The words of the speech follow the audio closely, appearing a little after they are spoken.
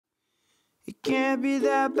It can't be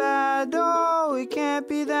that bad, oh, it can't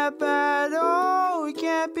be that bad, oh, it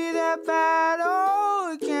can't be that bad,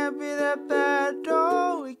 oh, it can't be that bad,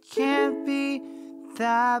 oh, it can't be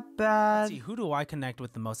that bad. Let's see, who do I connect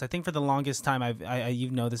with the most? I think for the longest time, you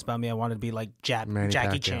know this about me, I wanted to be like Jackie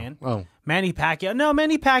Pacquiao. Chan. Oh. Manny Pacquiao. No,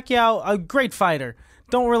 Manny Pacquiao, a great fighter.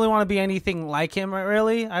 Don't really want to be anything like him,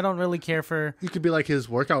 really. I don't really care for... You could be like his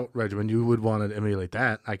workout regimen. You would want to emulate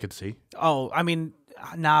that, I could see. Oh, I mean...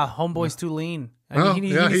 Nah, homeboy's too lean. I mean,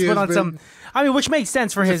 he yeah, needs to put on some. I mean, which makes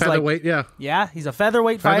sense for his featherweight, like. Yeah, he's a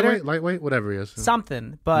featherweight fighter. Lightweight, whatever he is.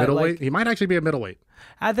 Something, but middleweight. Like, he might actually be a middleweight.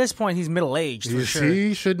 At this point, he's middle aged. For sure.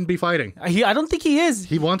 He shouldn't be fighting. I don't think he is.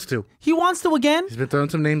 He wants to. He wants to again. He's been throwing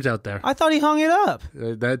some names out there. I thought he hung it up.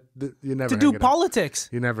 You never to do politics.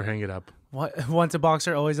 You never hang it up. What? Once a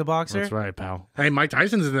boxer, always a boxer. That's right, pal. Hey, Mike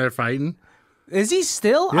Tyson's in there fighting. Is he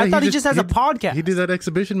still? Yeah, I thought he just has a podcast. He did that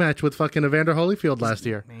exhibition match with fucking Evander Holyfield last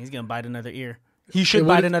year. Man, he's gonna bite another ear. He should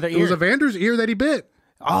bite another ear. It was Evander's ear that he bit.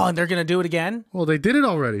 Oh, and they're gonna do it again? Well, they did it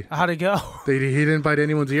already. How'd it go? He didn't bite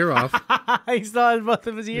anyone's ear off. He still has both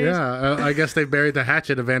of his ears? Yeah, I guess they buried the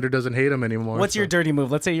hatchet. Evander doesn't hate him anymore. What's your dirty move?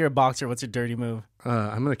 Let's say you're a boxer. What's your dirty move?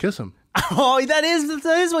 I'm gonna kiss him. Oh, that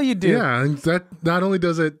is what you do. Yeah, and that not only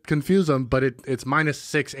does it confuse him, but it's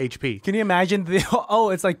 -6 HP. Can you imagine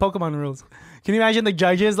it's like Pokemon rules. Can you imagine the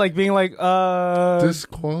judges like being like,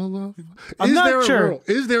 disqualified? I'm not sure.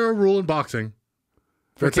 Is there a rule in boxing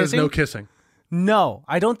that says no kissing? No,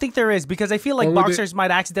 I don't think there is, because I feel like boxers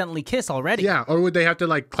might accidentally kiss already. Yeah, or would they have to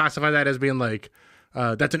like classify that as being like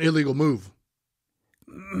that's an illegal move?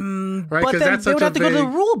 Right, but then they would have to go to the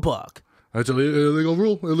rule book. That's an illegal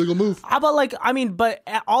rule, illegal move. How about but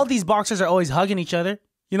all these boxers are always hugging each other.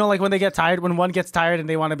 You know, like when they get tired, when one gets tired and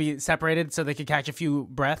they want to be separated so they can catch a few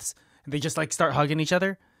breaths, and they just like start hugging each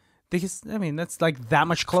other. That's like that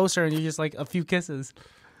much closer, and you're just like a few kisses.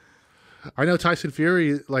 I know Tyson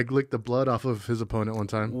Fury like licked the blood off of his opponent one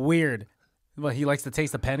time. Weird. Well, he likes to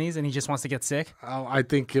taste the pennies, and he just wants to get sick. Oh, I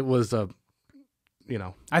think it was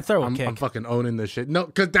I throw a kick. I'm fucking owning this shit. No,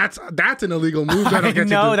 because that's an illegal move.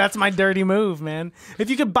 That's my dirty move, man. If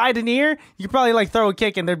you could bite an ear, you could probably like throw a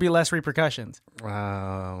kick, and there'd be less repercussions.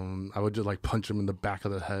 I would just like punch him in the back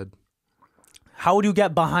of the head. How would you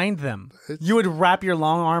get behind them? You would wrap your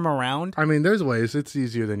long arm around? I mean, there's ways. It's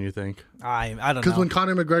easier than you think. I don't know. Because when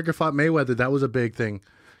Conor McGregor fought Mayweather, that was a big thing.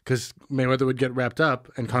 Because Mayweather would get wrapped up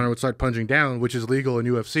and Conor would start punching down, which is legal in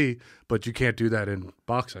UFC, but you can't do that in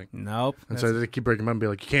boxing. Nope. And so they keep breaking him up and be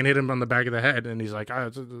like, you can't hit him on the back of the head. And he's like, I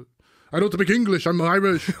don't speak English. I'm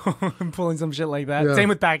Irish. I'm pulling some shit like that. Yeah. Same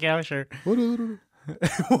with Pacquiao, sure.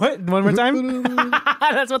 What? One more time?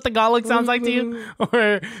 That's what Tagalog sounds like to you?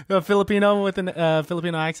 Or a Filipino with a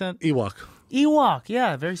Filipino accent? Ewok,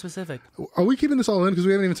 yeah, very specific. Are we keeping this all in? Because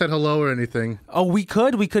we haven't even said hello or anything. Oh, we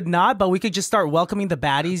could not, but we could just start welcoming the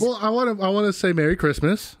baddies. Well, I want to say Merry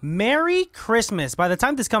Christmas. Merry Christmas. By the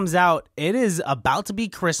time this comes out, it is about to be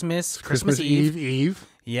Christmas. Christmas Eve.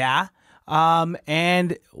 Yeah.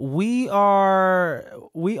 And we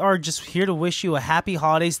are just here to wish you a happy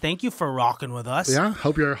holidays. Thank you for rocking with us. Yeah.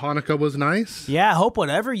 Hope your Hanukkah was nice. Yeah. Hope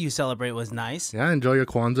whatever you celebrate was nice. Yeah. Enjoy your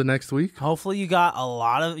Kwanzaa next week. Hopefully you're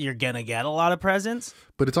gonna get a lot of presents.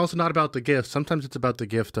 But it's also not about the gift. Sometimes it's about the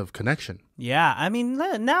gift of connection. Yeah. I mean,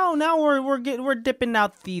 now we're dipping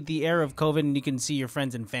out the air of COVID, and you can see your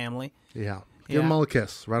friends and family. Yeah. Give them all a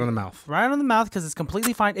kiss, right on the mouth. Right on the mouth, because it's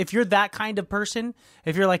completely fine. If you're that kind of person,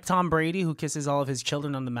 if you're like Tom Brady, who kisses all of his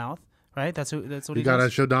children on the mouth, right? That's what he does. You gotta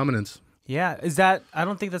show dominance. Yeah, I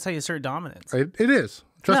don't think that's how you assert dominance. It is.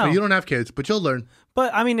 Trust me, you don't have kids, but you'll learn.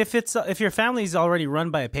 But I mean, if your family's already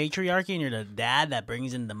run by a patriarchy and you're the dad that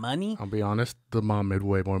brings in the money, I'll be honest, the mom made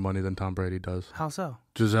way more money than Tom Brady does. How so?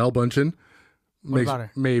 Gisele Bündchen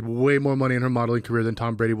made way more money in her modeling career than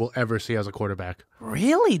Tom Brady will ever see as a quarterback.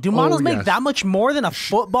 Really? Do models make that much more than a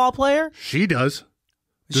football player? She does.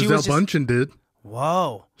 Gisele Bündchen did.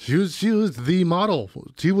 Whoa. She was the model.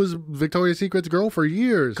 She was Victoria's Secret's girl for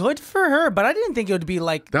years. Good for her, but I didn't think it would be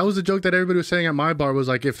like... That was a joke that everybody was saying at my bar was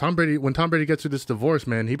like, when Tom Brady gets through this divorce,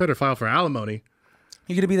 man, he better file for alimony.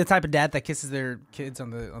 You're going to be the type of dad that kisses their kids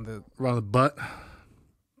around the butt.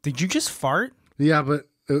 Did you just fart? Yeah, but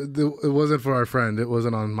it wasn't for our friend. It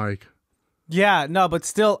wasn't on mic. Yeah, no, but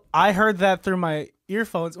still, I heard that through my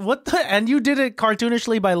earphones. What the? And you did it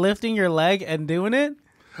cartoonishly by lifting your leg and doing it?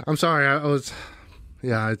 I'm sorry. I was...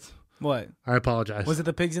 Yeah, it's... What? I apologize. Was it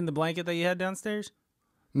the pigs in the blanket that you had downstairs?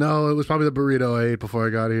 No, it was probably the burrito I ate before I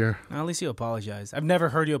got here. Well, at least you apologize. I've never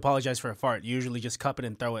heard you apologize for a fart. You usually just cup it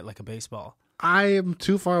and throw it like a baseball. I am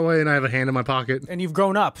too far away and I have a hand in my pocket. And you've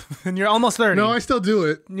grown up and you're almost 30. No, I still do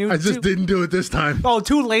it. I just didn't do it this time. Oh,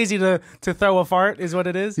 too lazy to throw a fart is what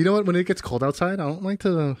it is? You know what? When it gets cold outside, I don't like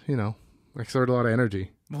to, exert a lot of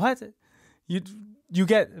energy. What? You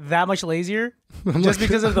get that much lazier just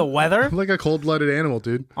because of the weather? I'm like a cold-blooded animal,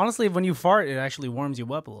 dude. Honestly, when you fart, it actually warms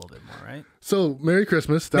you up a little bit more, right? So, Merry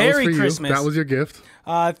Christmas. Merry Christmas. You. That was your gift.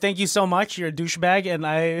 Thank you so much. You're a douchebag, and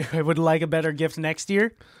I would like a better gift next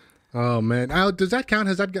year. Oh, man. Does that count?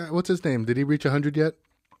 Has that guy, what's his name? Did he reach 100 yet?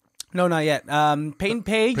 No, not yet. Peyton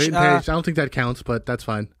Page. Peyton Page. I don't think that counts, but that's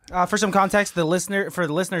fine. For some context, for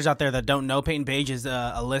the listeners out there that don't know, Peyton Page is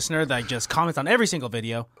a listener that just comments on every single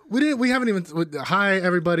video. We haven't even. Hi,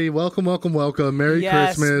 everybody. Welcome. Merry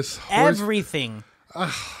Christmas. Everything.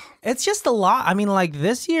 It's just a lot. I mean, like,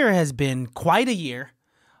 this year has been quite a year.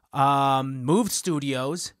 Moved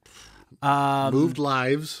studios. Moved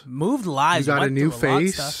lives. You got a new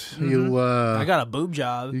face. Mm-hmm. I got a boob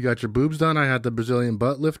job. You got your boobs done. I had the Brazilian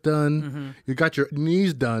butt lift done. Mm-hmm. You got your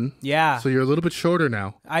knees done. Yeah. So you're a little bit shorter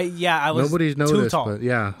now. I was Nobody's noticed, too tall. But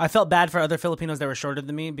yeah. I felt bad for other Filipinos that were shorter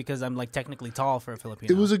than me because I'm like technically tall for a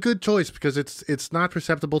Filipino. It was a good choice because it's not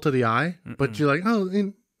perceptible to the eye, but you're like,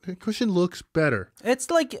 Christian looks better.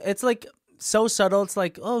 It's like so subtle. It's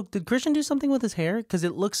like, oh, did Christian do something with his hair? Because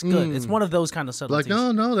it looks good. It's one of those kind of subtleties.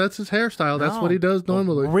 Like, no, that's his hairstyle. That's what he does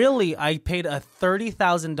normally. Really, I paid a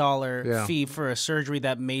 $30,000 fee for a surgery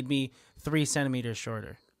that made me 3 centimeters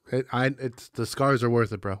shorter. It's the scars are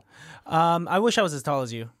worth it, bro. I wish I was as tall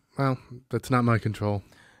as you. Well, that's not my control.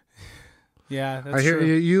 Yeah, that's I hear true.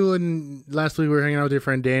 you and last week we were hanging out with your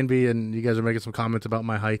friend Danby, and you guys were making some comments about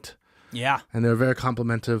my height. Yeah, and they were very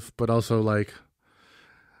complimentive, but also like.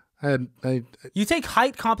 You take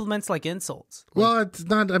height compliments like insults. Well, it's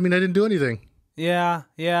not. I mean, I didn't do anything. Yeah.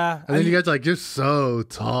 And then you guys are like, you're so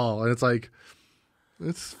tall, and it's like,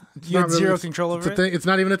 it's you had zero control over it. It's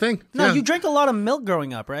not even a thing. No, you drank a lot of milk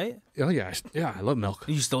growing up, right? Oh yeah, I love milk.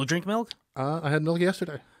 You still drink milk? I had milk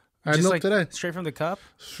yesterday. I had Just milk today, straight from the cup,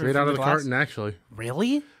 straight out of the carton, actually.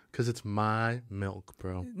 Really? Because it's my milk,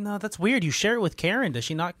 bro. No, that's weird. You share it with Karen. Does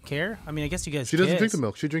she not care? I mean, I guess you guys. She doesn't drink the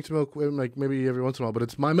milk. She drinks milk like maybe every once in a while, but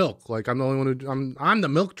it's my milk. Like I'm the only one who I'm the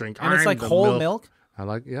milk drinker. And it's like whole milk. I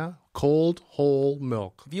like cold whole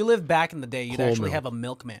milk. If you lived back in the day, you'd actually have a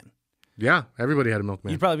milkman. Yeah, everybody had a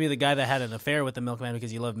milkman. You'd probably be the guy that had an affair with the milkman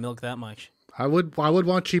because you love milk that much. I would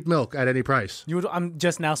want cheap milk at any price. I'm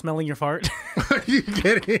just now smelling your fart. Are you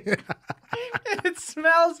kidding? It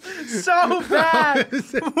smells so bad.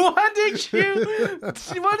 What did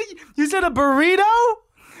you said a burrito?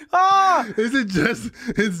 Oh,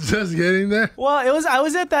 It's just getting there. Well, it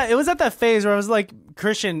was at that phase where I was like,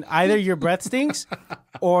 Christian, either your breath stinks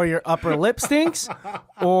or your upper lip stinks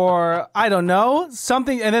or I don't know,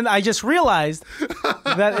 something, and then I just realized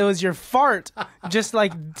that it was your fart just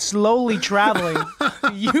like slowly traveling.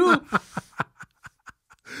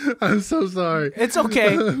 I'm so sorry. It's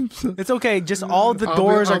okay. It's okay. Just all the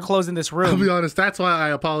doors are closed in this room. I'll be honest. That's why I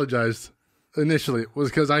apologized initially. Was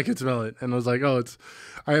because I could smell it, and I was like, "Oh, it's."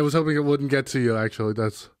 I was hoping it wouldn't get to you. Actually,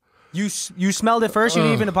 that's. You smelled it first. You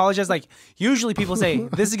didn't even apologize. Like usually people say,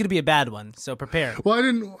 "This is gonna be a bad one," so prepare. Well,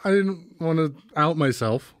 I didn't want to out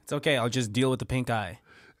myself. It's okay. I'll just deal with the pink eye.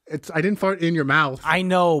 I didn't fart in your mouth. I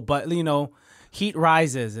know, but heat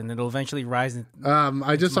rises and it'll eventually rise.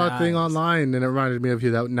 I just saw a thing online and it reminded me of you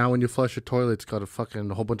that now when you flush your toilet, it's got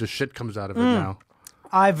a whole bunch of shit comes out of it now.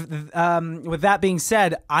 With that being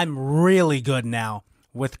said, I'm really good now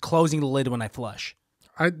with closing the lid when I flush.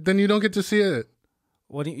 Then you don't get to see it.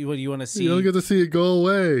 What do you want to see? You don't get to see it go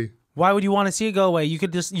away. Why would you want to see it go away? You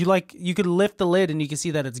could you could lift the lid and you can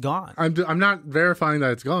see that it's gone. I'm not verifying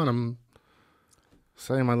that it's gone. I'm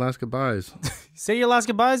saying my last goodbyes. Say your last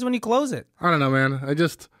goodbyes when you close it. I don't know, man. I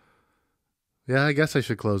guess I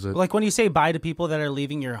should close it. Like when you say bye to people that are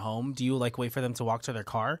leaving your home, do you wait for them to walk to their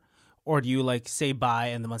car? Or do you say bye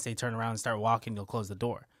and then once they turn around and start walking, you'll close the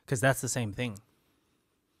door? Because that's the same thing.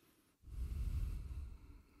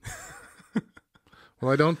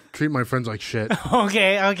 Well, I don't treat my friends like shit.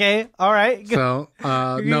 Okay. All right. So,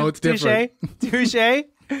 no, it's different. Touche.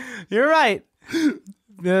 You're right.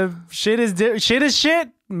 The shit is shit.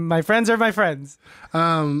 My friends are my friends.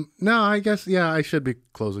 No, I guess, I should be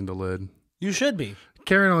closing the lid. You should be.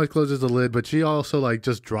 Karen always closes the lid, but she also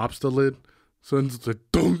just drops the lid. So it's like,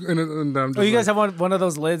 dunk, and I'm just you guys have one of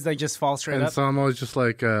those lids that just fall straight up? So I'm always just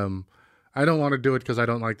like, I don't want to do it because I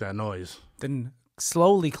don't like that noise. Then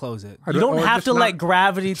slowly close it. You don't have to let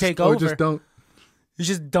gravity take over. Just don't. You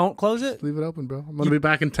just don't close it? Leave it open, bro. I'm gonna be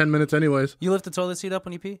back in 10 minutes anyways. You lift the toilet seat up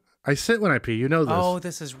when you pee? I sit when I pee. You know this. Oh,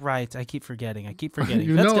 this is right. I keep forgetting.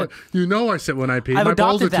 you know. You know I sit when I pee. I've My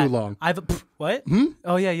balls are adopted that. too long. What?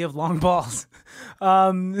 Oh yeah, you have long balls.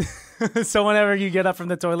 So whenever you get up from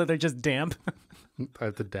the toilet, they're just damp. I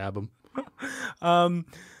have to dab them.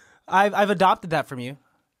 I've adopted that from you.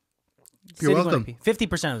 You're welcome.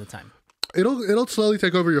 50% of the time. It'll slowly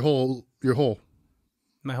take over your whole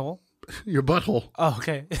My hole? your butthole. Oh,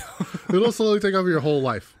 okay. It'll slowly take over your whole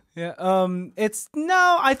life. Yeah.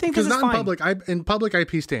 I think this is not fine. in public. I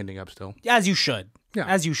pee standing up still. As you should. Yeah.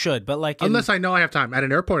 As you should. But like, unless I know I have time. At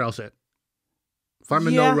an airport, I'll sit. If I'm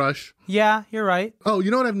in no rush. Yeah, you're right. Oh, you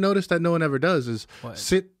know what I've noticed that no one ever does is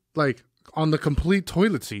sit like on the complete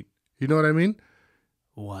toilet seat. You know what I mean?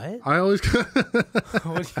 What? I always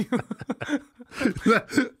What do you...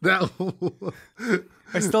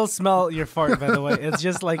 I still smell your fart, by the way. It's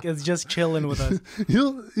just chilling with us.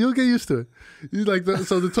 You'll get used to it. You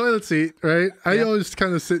so the toilet seat, right? I always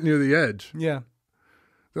kind of sit near the edge. Yeah.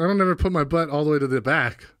 I don't ever put my butt all the way to the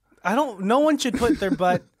back. No one should put their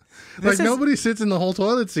butt. Nobody sits in the whole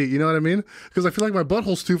toilet seat. You know what I mean? Because I feel like my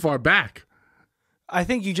butthole's too far back. I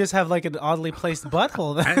think you just have like an oddly placed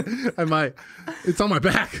butthole. I might. It's on my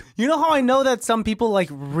back. You know how I know that some people like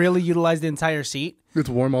really utilize the entire seat? It's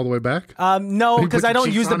warm all the way back? No, because I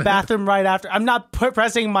don't use the on it? bathroom right after. I'm not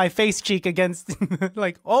pressing my face cheek against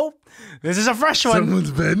like, oh, this is a fresh one.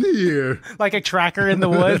 Someone's been here. Like a tracker in the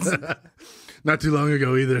woods. Not too long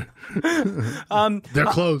ago either. They're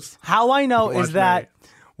close. How I know is that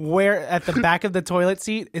where at the back of the toilet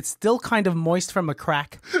seat, it's still kind of moist from a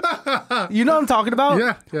crack. You know what I'm talking about?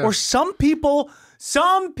 Yeah. Or some people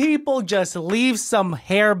just leave some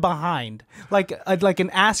hair behind, like an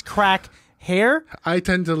ass crack hair. I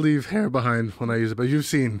tend to leave hair behind when I use it, but you've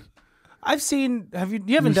seen. I've seen. You haven't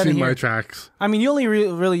You've done it seen here. my tracks. I mean, you only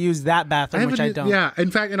really use that bathroom, which I don't. Yeah, in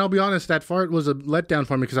fact, and I'll be honest, that fart was a letdown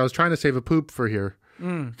for me because I was trying to save a poop for here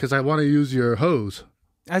because I want to use your hose.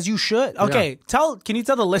 As you should. Okay, can you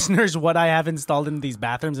tell the listeners what I have installed in these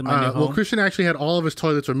bathrooms in my new home? Well, Christian actually had all of his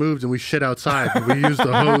toilets removed, and we shit outside. We used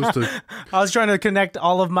the hose to. I was trying to connect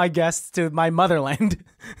all of my guests to my motherland.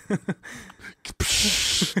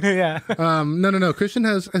 Yeah. No. Christian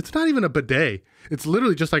has. It's not even a bidet. It's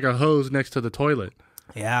literally just like a hose next to the toilet.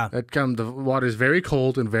 Yeah. The water is very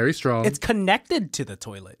cold and very strong. It's connected to the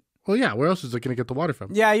toilet. Well, yeah. Where else is it going to get the water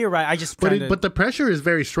from? Yeah, you're right. But the pressure is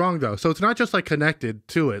very strong though, so it's not just like connected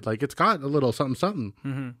to it. Like it's got a little something.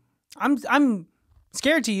 Mm-hmm. I'm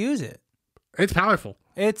scared to use it. It's powerful.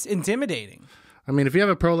 It's intimidating. I mean, if you have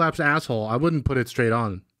a prolapse asshole, I wouldn't put it straight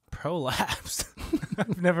on. Prolapse.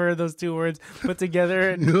 I've never heard those two words put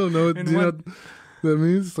together. You don't know. Do you know what that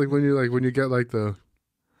means? Like when you get like the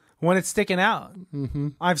when it's sticking out. Mm-hmm.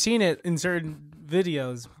 I've seen it in certain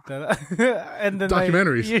videos and then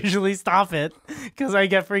documentaries. I usually stop it because I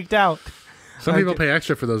get freaked out. Some people pay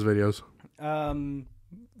extra for those videos.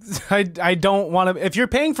 I don't want to. If you're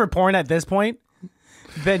paying for porn at this point,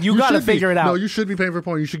 then you got to figure it out. No, you should be paying for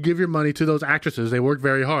porn. You should give your money to those actresses. They work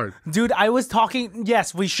very hard. Dude, I was talking.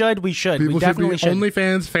 Yes, we should. People we definitely should.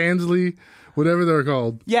 OnlyFans, Fansly, whatever they're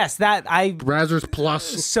called. Yes, Razzers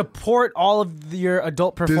Plus. Support all of your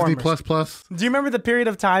adult performers. Disney Plus. Do you remember the period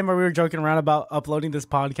of time where we were joking around about uploading this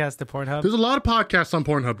podcast to Pornhub? There's a lot of podcasts on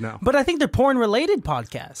Pornhub now. But I think they're porn-related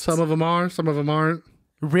podcasts. Some of them are. Some of them aren't.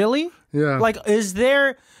 Really? Yeah. Like,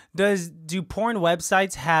 do porn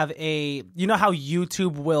websites have a, you know how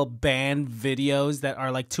YouTube will ban videos that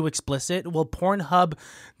are like too explicit? Will Pornhub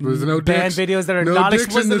ban videos that are not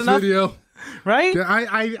explicit in this enough? video. Right? Yeah,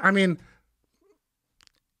 I mean,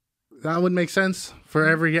 that would make sense. For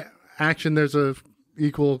every action, there's a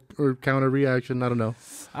equal or counter reaction. I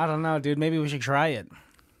don't know, dude. Maybe we should try it.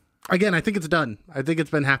 Again, I think it's done. I think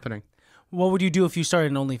it's been happening. What would you do if you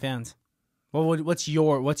started an OnlyFans? What's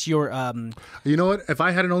your You know what? If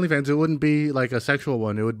I had an OnlyFans, it wouldn't be like a sexual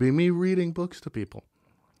one. It would be me reading books to people.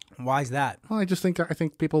 Why is that? Well, I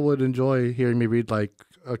think people would enjoy hearing me read like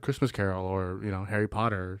A Christmas Carol or Harry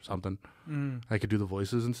Potter or something. I could do the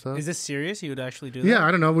voices and stuff. Is this serious? You would actually do that? Yeah,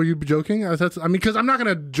 I don't know. Were you joking? Because I'm not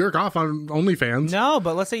gonna jerk off on OnlyFans. No,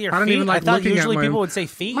 but let's say your I don't feet. Even like I thought looking usually at people would say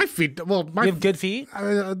feet. My feet. Well, you have good feet.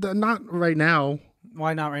 Not right now.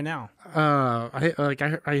 Why not right now?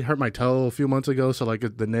 I hurt my toe a few months ago, so like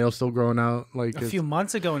the nail's still growing out. Like a few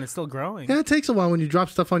months ago, and it's still growing. Yeah, it takes a while when you drop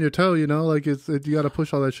stuff on your toe. You got to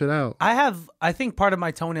push all that shit out. I think part of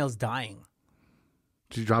my toenail's dying.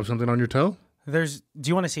 Did you drop something on your toe? Do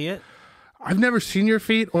you want to see it? I've never seen your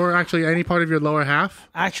feet or actually any part of your lower half.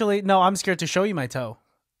 Actually, no. I'm scared to show you my toe.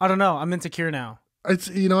 I don't know. I'm insecure now. It's,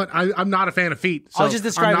 you know what? I'm not a fan of feet. So I'll just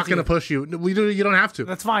describe I'm it not to going to you. push you. You don't have to.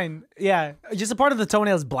 That's fine. Yeah, just a part of the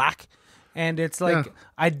toenail is black, and it's like Yeah.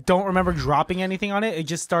 I don't remember dropping anything on it. It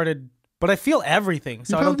just started, but I feel everything,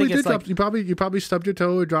 so I don't think it's like. You probably stubbed your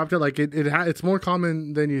toe or dropped it. Like it's more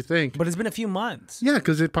common than you think. But it's been a few months. Yeah,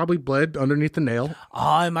 because it probably bled underneath the nail.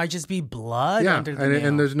 Oh, it might just be blood Yeah, under the nail.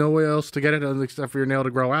 and there's no way else to get it except for your nail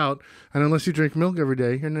to grow out. And unless you drink milk every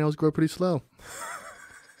day, your nails grow pretty slow.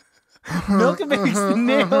 Milk makes the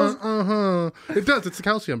nails. It does. It's the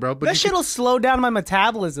calcium, bro. But That shit'll slow down my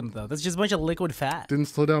metabolism, though. That's just a bunch of liquid fat. didn't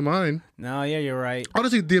slow down mine. No, yeah, you're right.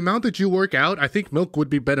 Honestly, the amount that you work out, I think milk would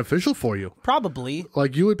be beneficial for you. Probably.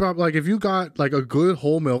 Like you would probably like if you got like a good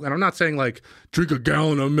whole milk, and I'm not saying like drink a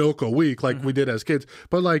gallon of milk a week like we did as kids,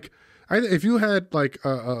 but like if you had like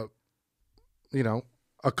you know,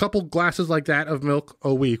 a couple glasses like that of milk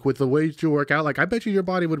a week with the way that you work out, like I bet you your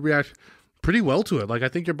body would react pretty well to it. Like I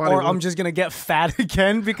think your body. Or I'm just gonna get fat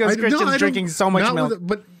again because Christian's drinking so much milk.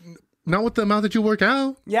 But not with the amount that you work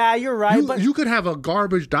out. Yeah, you're right. But You could have a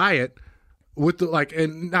garbage diet with the like,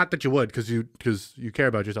 and not that you would because you care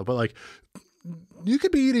about yourself, but like you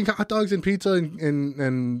could be eating hot dogs and pizza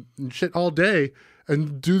and shit all day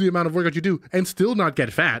and do the amount of workout you do and still not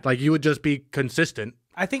get fat. Like you would just be consistent.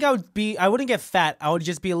 I think I wouldn't get fat. I would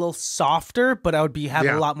just be a little softer, but I would have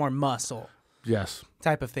a lot more muscle. Yes.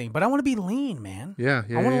 Type of thing. But I want to be lean, man. Yeah.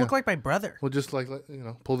 I want to look like my brother. Well, just like,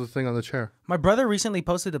 pull the thing on the chair. My brother recently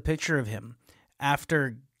posted a picture of him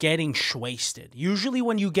after getting shwasted. Usually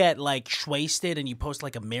when you get like shwasted and you post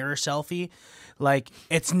like a mirror selfie, like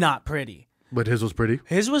it's not pretty. But his was pretty.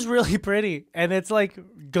 His was really pretty, and it's like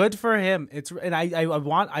good for him. I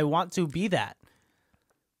want to be that.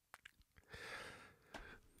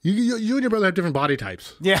 You and your brother have different body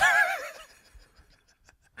types. Yeah.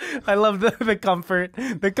 I love the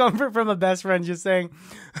comfort from a best friend just saying,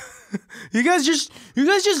 you guys just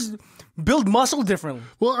build muscle differently.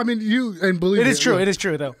 Well, I mean, believe it is true. It is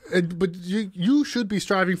true though. But you should be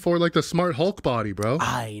striving for like the smart Hulk body, bro.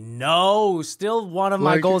 I know. Still, one of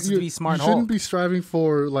my goals is to be smart You Hulk. shouldn't be striving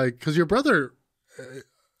for like because your brother,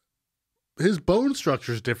 his bone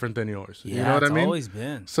structure is different than yours. Yeah, you know what I mean? Always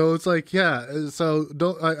been. So it's like So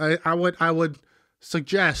don't I would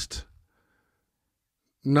suggest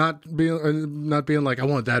not being like I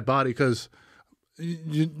want that body because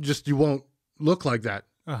you won't look like that.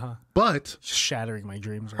 But just shattering my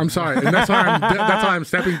dreams. Right I'm now. sorry, and that's why I'm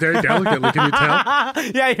stepping very delicately. Can you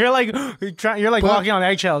tell? Yeah, you're like walking on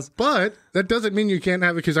eggshells. But that doesn't mean you can't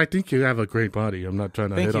have it because I think you have a great body. I'm not trying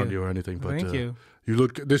to hit on you or anything. But Thank you. You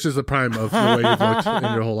look. This is the prime of the way you've looked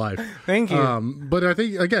in your whole life. Thank you. But I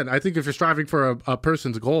think if you're striving for a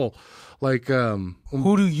person's goal, like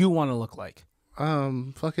who do you want to look like?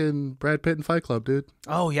 Fucking Brad Pitt in Fight Club, dude.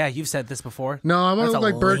 Oh yeah, you've said this before. No, I want to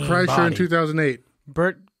look like Bert Kreischer in 2008.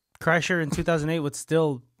 Bert Kreischer in 2008 was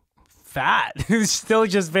still fat. He was still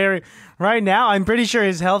just very. Right now, I'm pretty sure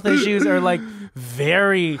his health issues are like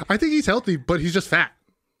very. I think he's healthy, but he's just fat.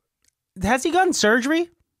 Has he gotten surgery?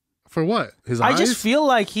 For what? His eyes? I just feel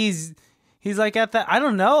like he's like at that. I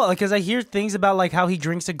don't know, because I hear things about like how he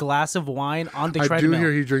drinks a glass of wine on the treadmill. I do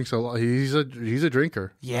hear he drinks a lot. He's a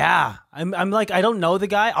drinker. Yeah, I'm like I don't know the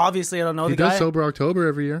guy. Obviously, I don't know the guy. He does Sober October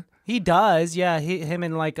every year. He does, yeah. Him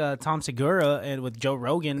and like Tom Segura and with Joe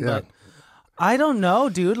Rogan, Yeah. but I don't know,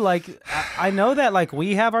 dude. Like I know that like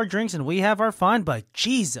we have our drinks and we have our fun, but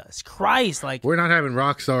Jesus Christ, like we're not having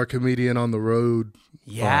rock star comedian on the road.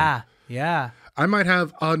 Yeah, yeah. I might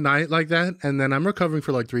have a night like that, and then I'm recovering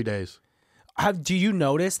for like 3 days. Do you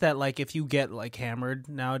notice that like if you get like hammered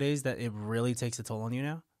nowadays, that it really takes a toll on you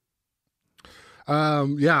now?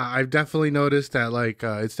 Yeah, I've definitely noticed that like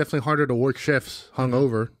it's definitely harder to work shifts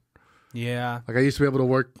hungover. Yeah, like I used to be able to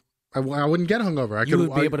work. I wouldn't get hungover. You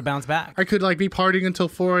would be able to bounce back. I could like be partying until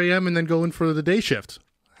 4 a.m. and then go in for the day shift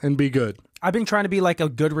and be good. I've been trying to be like a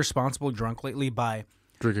good, responsible drunk lately by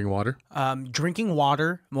drinking water. Drinking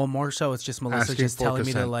water. Well, more so, it's just Melissa Asking just for telling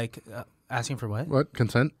me consent. to like asking for what? What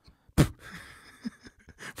consent?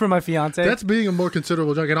 For my fiance. That's being a more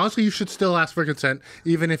considerable drunk. And also, you should still ask for consent,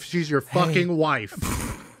 even if she's your fucking wife.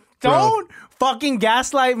 Don't fucking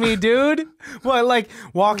gaslight me, dude. What, like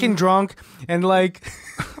walking drunk and like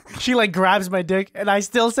she like grabs my dick and I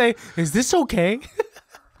still say, "Is this okay?"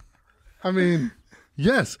 I mean,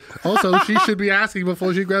 yes. Also, she should be asking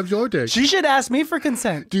before she grabs your dick. She should ask me for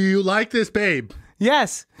consent. Do you like this, babe?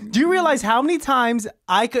 Yes. Do you realize how many times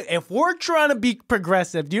I could, if we're trying to be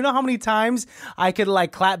progressive, do you know how many times I could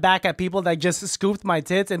like clap back at people that just scooped my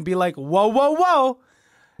tits and be like, whoa, whoa, whoa.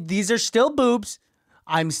 These are still boobs.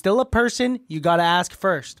 I'm still a person. You got to ask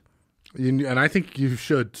first. And I think you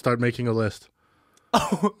should start making a list.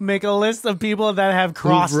 Make a list of people that have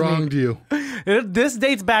crossed Who've me. wronged you. This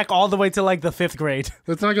dates back all the way to like the 5th grade.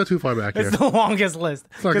 Let's not go too far back here. It's the longest list.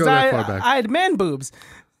 not go that far back. I had man boobs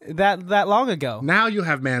that long ago. Now you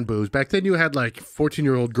have man boobs. Back then you had like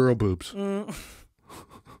 14-year-old girl boobs.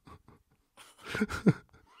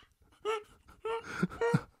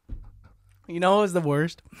 You know what was the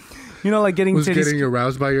worst? You know, like getting Was titties. getting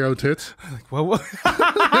aroused by your own tits? What?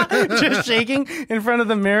 Just shaking in front of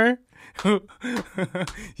the mirror.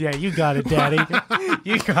 Yeah, you got it, daddy.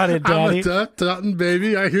 You got it, daddy. I'm a tough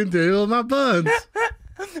baby. I can deal with my buns.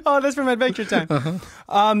 Oh, that's from Adventure Time.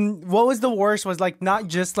 What was the worst was like not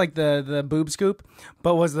just like the boob scoop,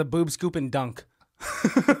 but was the boob scoop and dunk.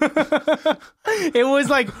 It was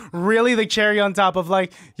like really the cherry on top of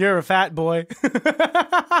like, you're a fat boy.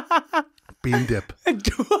 Bean dip.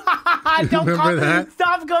 Remember that?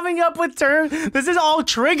 Stop coming up with terms. This is all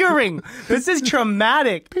triggering. This is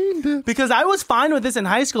traumatic. Bean dip. Because I was fine with this in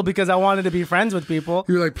high school because I wanted to be friends with people.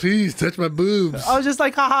 You're like, please touch my boobs. I was just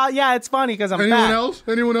like, haha, yeah, it's funny because I'm Anyone fat. else?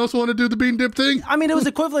 Anyone else want to do the bean dip thing? I mean, it was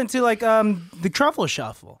equivalent to like the truffle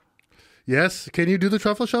shuffle. Yes. Can you do the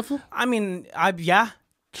truffle shuffle? I mean, yeah.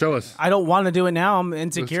 Show us. I don't want to do it now. I'm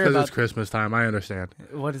insecure Because about it's Christmas time. I understand.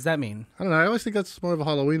 What does that mean? I don't know. I always think that's more of a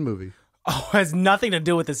Halloween movie. Oh, it has nothing to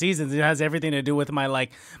do with the seasons. It has everything to do with my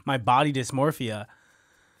body dysmorphia.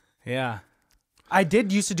 Yeah. I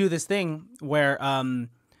did used to do this thing where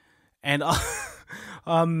and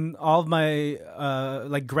all of my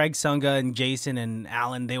like Greg Sunga and Jason and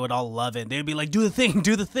Alan, they would all love it. They'd be like, do the thing,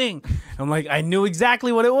 do the thing. I'm like, I knew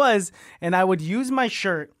exactly what it was, and I would use my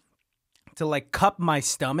shirt to like cup my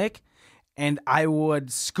stomach, and I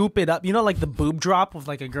would scoop it up. You know, like the boob drop with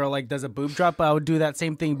like a girl like does a boob drop, but I would do that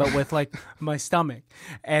same thing but with like my stomach.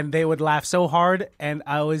 And they would laugh so hard, and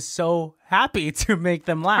I was so happy to make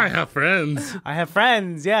them I laugh. have friends. I have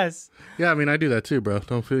friends, yes. Yeah, I mean, I do that too, bro.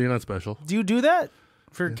 Don't feel you're not special. Do you do that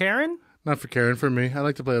for Karen? Not for Karen, for me. I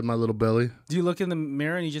like to play with my little belly. Do you look in the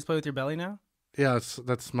mirror and you just play with your belly now? Yeah,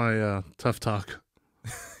 that's my tough talk.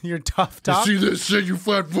 Your tough talk? You see this shit, you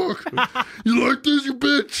fat fuck? You like this, you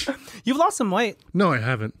bitch? You've lost some weight. No, I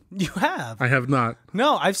haven't. You have. I have not.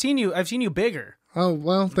 No, I've seen you bigger. Oh,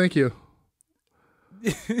 well, thank you.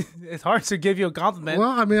 It's hard to give you a compliment. Well,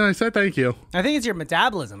 I mean, I said thank you. I think it's your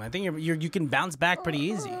metabolism. I think you can bounce back pretty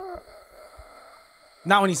easy.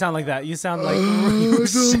 Not when you sound like that. You sound like you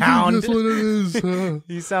sound. That's what it is.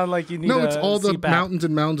 You sound like you need. No, it's all the CPAP. mountains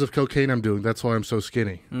and mountains of cocaine I'm doing. That's why I'm so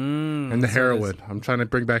skinny. And the heroin. I'm trying to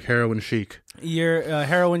bring back heroin chic. You're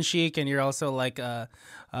heroin chic, and you're also like I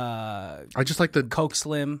just like the Coke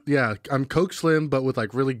Slim. Yeah, I'm Coke Slim, but with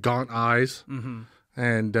like really gaunt eyes,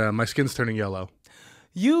 and my skin's turning yellow.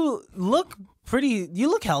 You look pretty. You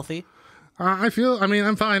look healthy. I mean,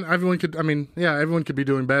 I'm fine. Everyone could be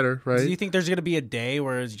doing better, right? Do you think there's gonna be a day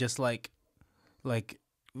where it's just like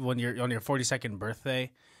when you're on your 42nd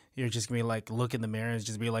birthday, you're just gonna be like, look in the mirror and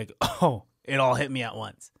just be like, oh, it all hit me at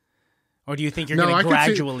once? Or do you think you're gonna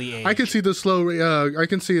gradually age? I can see the slow. I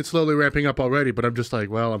can see it slowly ramping up already, but I'm just like,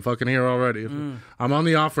 well, I'm fucking here already. I'm on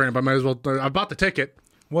the off ramp. I might as well. I bought the ticket.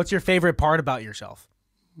 What's your favorite part about yourself,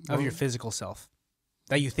 of your physical self,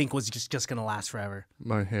 that you think was just gonna last forever?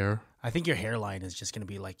 My hair. I think your hairline is just going to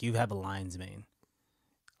be like, you have a lion's mane.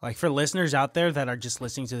 Like, for listeners out there that are just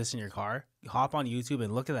listening to this in your car, hop on YouTube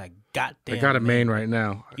and look at that goddamn I got a mane right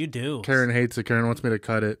now. You do. Karen hates it. Karen wants me to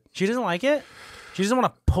cut it. She doesn't like it? She doesn't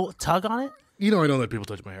want to tug on it? You know I don't let people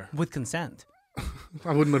touch my hair. With consent.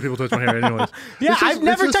 I wouldn't let people touch my hair anyways. Yeah, I've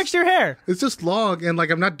never touched your hair. It's just long, and like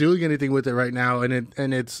I'm not doing anything with it right now, and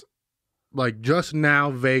it's like just now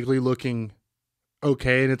vaguely looking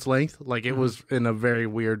okay in its length. Like it was in a very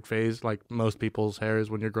weird phase, like most people's hair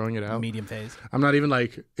is when you're growing it out. Medium phase. I'm not even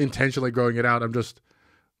like intentionally growing it out. I'm just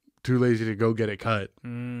too lazy to go get it cut.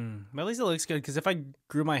 But at least it looks good, because if I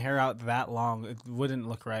grew my hair out that long, it wouldn't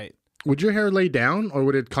look right. Would your hair lay down, or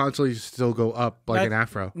would it constantly still go up like an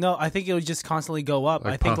afro? No, I think it would just constantly go up.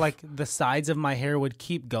 Like I think puff. like the sides of my hair would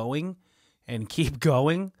keep going and keep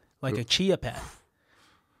going like a chia pet.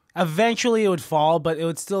 Eventually it would fall, but it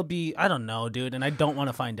would still be, I don't know, dude, and I don't want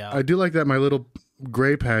to find out. I do like that my little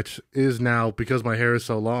gray patch is now, because my hair is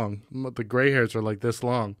so long. The gray hairs are like this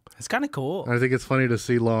long. It's kind of cool. I think it's funny to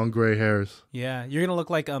see long gray hairs. Yeah, you're going to look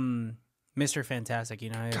like Mr. Fantastic, you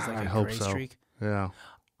know? It's like I a hope gray so. streak. Yeah.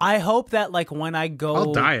 I hope that like when I go...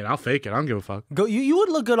 I'll dye it. I'll fake it. I don't give a fuck. You would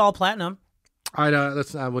look good all platinum. I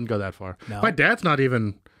wouldn't go that far. No? My dad's not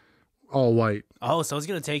even all white. Oh, so it's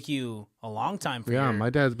going to take you a long time for my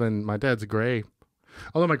dad's gray.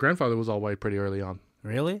 Although my grandfather was all white pretty early on.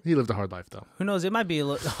 Really? He lived a hard life though. Who knows? It might be a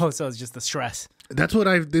little... Oh, so it's just the stress. That's what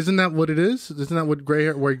isn't that what it is? Isn't that what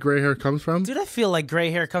where gray hair comes from? Dude, I feel like gray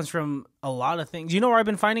hair comes from a lot of things. You know where I've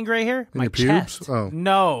been finding gray hair? In My your pubes? chest. Oh.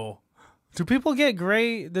 No. Do people get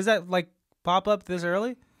gray? Does that like pop up this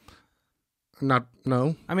early? No.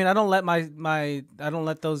 I mean, I don't let I don't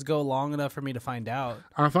let those go long enough for me to find out.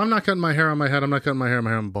 If I'm not cutting my hair on my head, I'm not cutting my hair on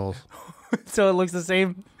my balls. So it looks the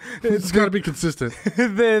same. It's got to be consistent.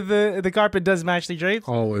 the carpet does match the drapes?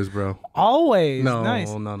 Always, bro. Always. No, Nice.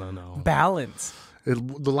 no. Balance.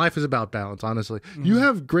 The life is about balance, honestly. You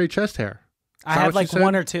have gray chest hair. I have like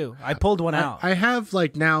one or two. I pulled one out. I have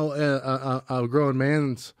like now a grown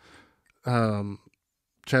man's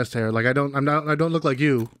chest hair. Like I don't look like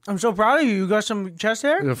you. I'm so proud of you. You got some chest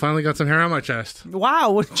hair? I finally got some hair on my chest.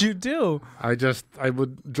 Wow, what did you do? I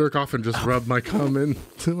would jerk off and just rub my cum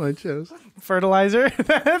into my chest. Fertilizer?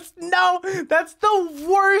 That's the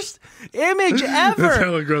worst image ever. That's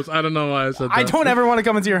hella gross. I don't know why I said that. I don't ever want to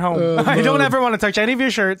come into your home. I don't ever want to touch any of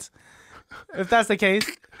your shirts. If that's the case.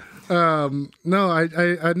 No,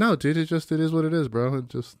 I no, dude. It is what it is, bro.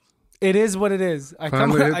 It is what it is. I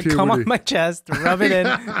come on my chest, rub it in,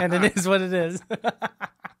 and it is what it is.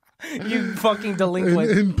 You fucking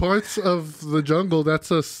delinquent. In parts of the jungle,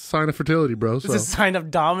 that's a sign of fertility, bro. It's a sign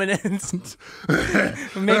of dominance.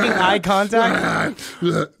 Making eye contact.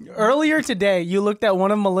 Earlier today, you looked at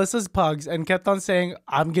one of Melissa's pugs and kept on saying,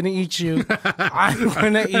 "I'm gonna eat you. I'm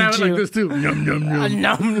gonna eat and I was you." like this too. Yum yum yum.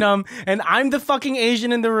 Num num. And I'm the fucking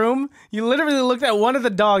Asian in the room. You literally looked at one of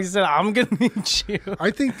the dogs and said, "I'm gonna eat you."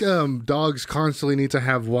 I think dogs constantly need to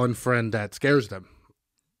have one friend that scares them.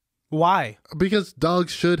 Why? Because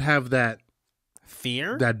dogs should have that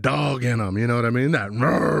fear, that dog in them. You know what I mean?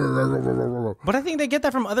 That. But I think they get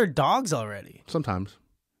that from other dogs already. Sometimes.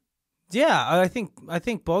 Yeah, I think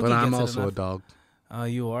Bogey. But I'm gets also it a dog. Oh,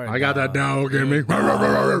 you are. I got that dog in me.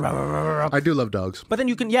 I do love dogs. But then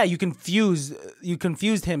you confused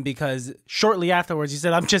him because shortly afterwards you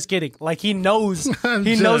said, "I'm just kidding." Like he knows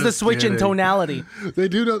the switch in tonality. They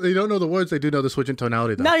don't know the words. They do know the switch in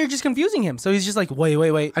tonality though. Now you're just confusing him. So he's just like,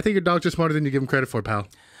 wait. I think your dog's just smarter than you give him credit for, pal.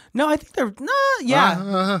 No, I think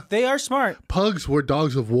they are smart. Pugs were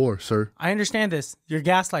dogs of war, sir. I understand this. You're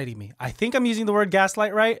gaslighting me. I think I'm using the word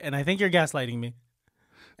gaslight right, and I think you're gaslighting me.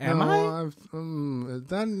 Am I? I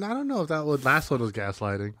don't know if that last one was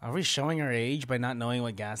gaslighting. Are we showing our age by not knowing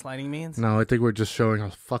what gaslighting means? No, I think we're just showing how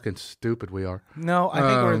fucking stupid we are. No, I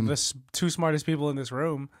think we're the two smartest people in this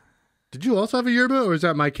room. Did you also have a yerba, or is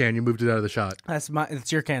that my can? You moved it out of the shot.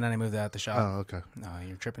 It's your can, and I moved it out of the shot. Oh, okay. No,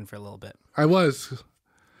 you're tripping for a little bit. I was.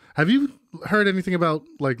 Have you heard anything about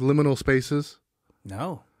like liminal spaces?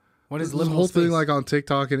 No. What is liminal this whole space? thing like on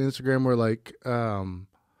TikTok and Instagram where like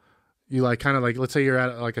you like kind of like, let's say you're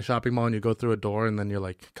at like a shopping mall and you go through a door and then you're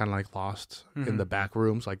like kind of like lost in the back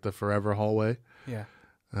rooms, like the forever hallway. Yeah.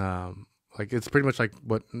 Like it's pretty much like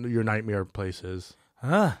what your nightmare place is.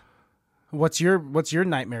 What's your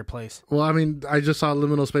nightmare place? Well, I mean, I just saw a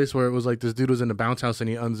liminal space where it was like this dude was in a bounce house and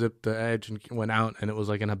he unzipped the edge and went out and it was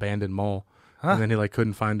like an abandoned mall. And then he like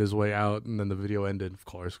couldn't find his way out and then the video ended, of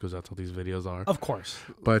course, because that's what these videos are. Of course.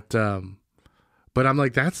 But I'm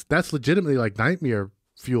like, that's legitimately like nightmare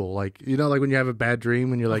fuel. Like, you know, like when you have a bad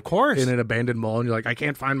dream and you're like in an abandoned mall and you're like, I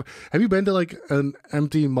can't find. Have you been to like an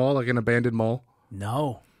empty mall, like an abandoned mall?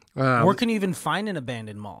 No. Where can you even find an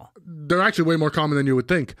abandoned mall? They're actually way more common than you would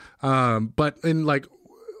think. But in like,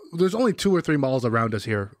 there's only 2 or 3 malls around us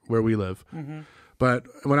here where we live. Mm-hmm. But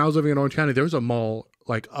when I was living in Orange County, there was a mall,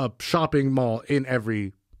 like a shopping mall in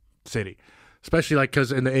every city. Especially like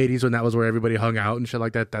because in the 80s when that was where everybody hung out and shit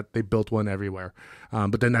like that, that they built one everywhere.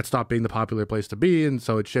 But then that stopped being the popular place to be, and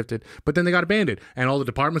so it shifted. But then they got abandoned, and all the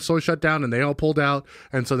department stores shut down, and they all pulled out.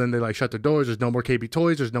 And so then they like shut their doors. There's no more KB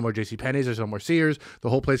Toys. There's no more JCPenney's. There's no more Sears.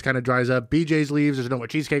 The whole place kind of dries up. BJ's leaves. There's no more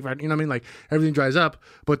Cheesecake. You know what I mean? Like everything dries up,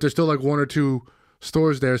 but there's still like 1 or 2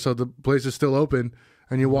 stores there, so the place is still open.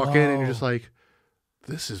 And you walk in, and you're just like,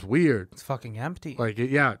 this is weird. It's fucking empty. Like,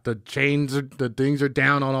 yeah, the things are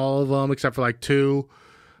down on all of them except for like 2.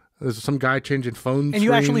 There's some guy changing phone And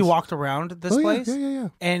you actually walked around this place? Yeah.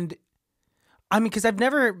 And I mean, because I've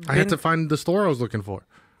never I had to find the store I was looking for.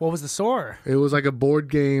 What was the store? It was like a board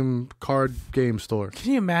game, card game store.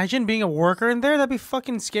 Can you imagine being a worker in there? That'd be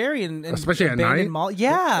fucking scary. And especially at night? Mall.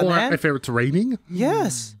 Yeah, or man. if it's raining?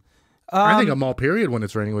 Yes. I think a mall period when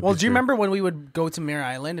it's raining would be do you remember when we would go to Mare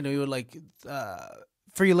Island and we would like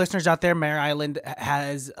for you listeners out there, Mare Island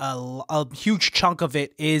has a huge chunk of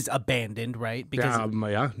it is abandoned, right? Because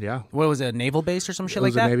yeah. what was it, a naval base or some shit It like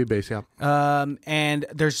was that? a Navy base, yeah. And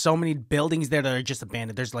there's so many buildings there that are just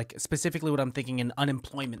abandoned. There's like specifically what I'm thinking, an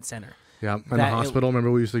unemployment center. Yeah, and the hospital.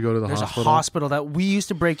 Remember, we used to go to the There's hospital. a hospital that we used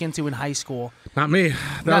to break into in high school. Not me.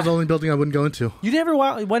 That was the only building I wouldn't go into. You never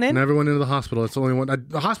went in? Never went into the hospital. It's the only one.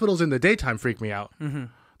 The hospitals in the daytime freak me out. Mm-hmm.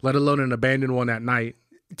 Let alone an abandoned one at night.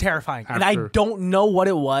 Terrifying. And I don't know what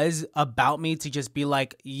it was about me to just be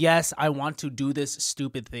like, yes, I want to do this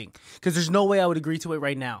stupid thing. Because there's no way I would agree to it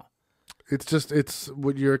right now. It's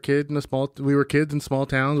when you're a kid in we were kids in small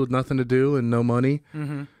towns with nothing to do and no money.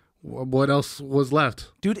 Mm-hmm. What else was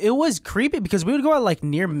left? Dude, it was creepy because we would go out like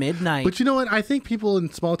near midnight. But you know what? I think people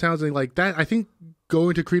in small towns and like that, I think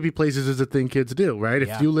going to creepy places is a thing kids do, right?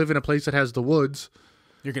 Yeah. If you live in a place that has the woods,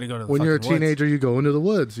 you're going to go to the when you're a teenager, woods. you go into the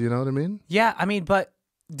woods. You know what I mean? Yeah, I mean, but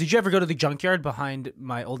did you ever go to the junkyard behind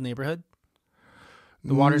my old neighborhood?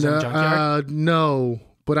 The Waters End junkyard? No,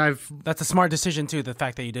 but That's a smart decision too, the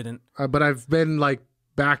fact that you didn't. But I've been like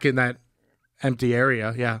back in that empty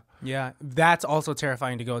area, yeah. Yeah, that's also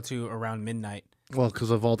terrifying to go to around midnight. Well,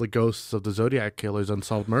 because of all the ghosts of the Zodiac Killer's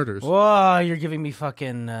unsolved murders. Whoa, you're giving me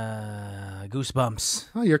fucking goosebumps.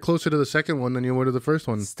 Oh, you're closer to the second one than you were to the first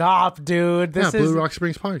one. Stop, dude. Blue Rock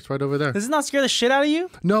Springs Park's right over there. Does this not scare the shit out of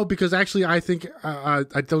you? No, because actually, I think I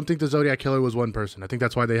don't think the Zodiac Killer was one person. I think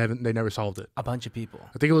that's why they never solved it. A bunch of people.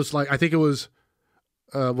 I think it was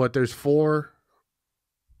there's four,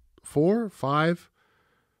 five,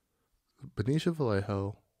 Benicia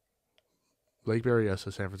Vallejo, Lake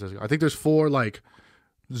Berryessa, San Francisco. I think there's 4 like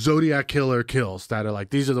Zodiac Killer kills that are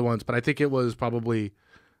like these are the ones, but I think it was probably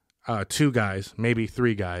 2 guys, maybe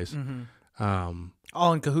 3 guys. Mm-hmm.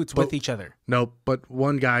 All in cahoots with each other. No, but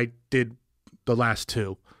one guy did the last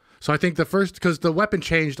 2. So I think the first, because the weapon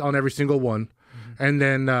changed on every single one, mm-hmm. and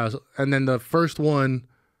then the first one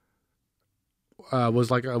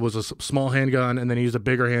was a small handgun, and then he used a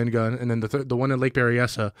bigger handgun, and then the one in Lake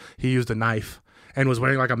Berryessa, he used a knife and was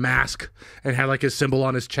wearing like a mask and had like his symbol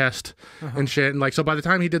on his chest and shit. And like, so by the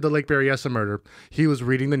time he did the Lake Berryessa murder, he was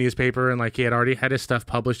reading the newspaper and like he had already had his stuff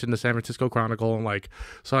published in the San Francisco Chronicle. And like,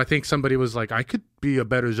 so I think somebody was like, I could be a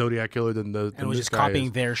better Zodiac Killer than and was just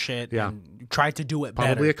copying their shit. Yeah. And tried to do it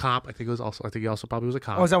probably better. A cop. I think he also probably was a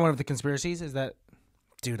cop. Oh, is that one of the conspiracies? Is that,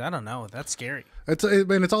 dude, I don't know. That's scary. It's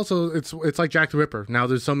like Jack the Ripper. Now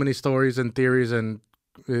there's so many stories and theories, and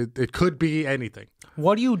it could be anything.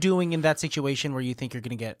 What are you doing in that situation where you think you're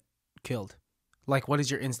going to get killed? Like, what is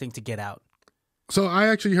your instinct to get out? So I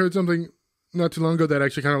actually heard something not too long ago that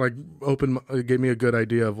actually kind of like gave me a good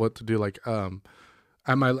idea of what to do. Like,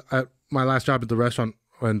 at my last job at the restaurant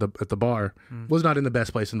and at the bar was not in the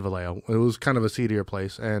best place in Vallejo. It was kind of a seedier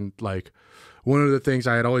place, and like one of the things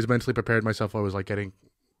I had always mentally prepared myself for was like getting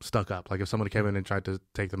stuck up. Like if somebody came in and tried to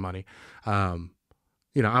take the money,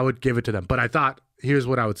 I would give it to them. But I thought, here's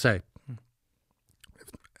what I would say.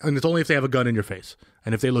 And it's only if they have a gun in your face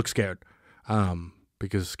and if they look scared,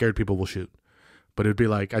 because scared people will shoot. But it'd be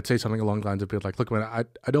like, I'd say something along the lines of be like, look, man,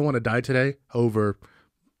 I don't want to die today over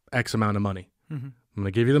X amount of money. Mm-hmm. I'm going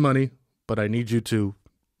to give you the money, but I need you to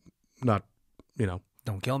not,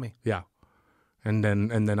 don't kill me. Yeah. And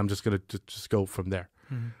then I'm just going to just go from there.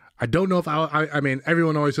 Mm-hmm. I don't know if I mean,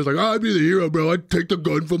 everyone always says like, oh, I'd be the hero, bro. I'd take the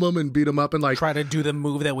gun from him and beat him up and like try to do the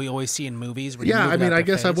move that we always see in movies. Yeah, I mean, I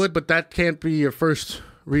guess I would, but that can't be your first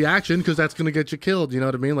reaction because that's going to get you killed. You know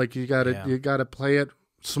what I mean? Like you gotta play it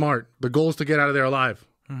smart. The goal is to get out of there alive,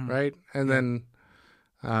 right? And then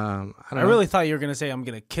I really thought you were going to say I'm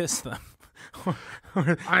going to kiss them.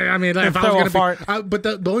 I mean, like, if I was going to be, but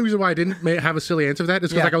the only reason why I didn't have a silly answer for that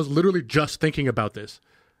is because like I was literally just thinking about this.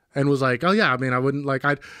 And was like, oh yeah, I mean, I wouldn't like.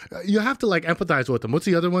 You have to like empathize with them. What's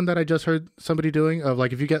the other one that I just heard somebody doing? Of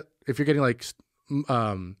like, if you're getting like,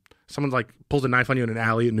 someone like pulls a knife on you in an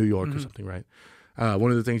alley in New York or something, right?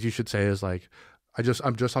 One of the things you should say is like, I'm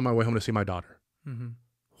just on my way home to see my daughter. Mm-hmm.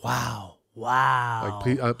 Wow. Like,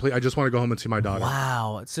 please, I just want to go home and see my daughter.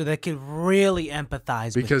 Wow. So they could really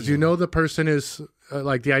empathize because with you. The person is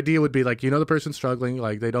like, the idea would be like, the person's struggling,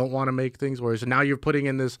 like they don't want to make things worse, and now you're putting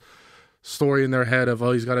in this story in their head of,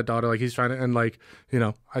 oh, he's got a daughter, like he's trying to, and like,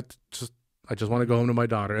 I just want to go home to my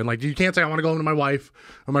daughter, and like you can't say I want to go home to my wife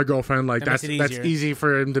or my girlfriend, like that's easy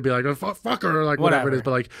for him to be like, oh, fuck her, or like whatever it is,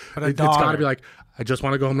 but like it's got to be like, I just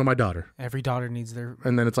want to go home to my daughter. Every daughter needs their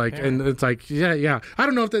and then it's like parent. And it's like yeah I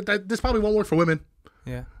don't know if this probably won't work for women.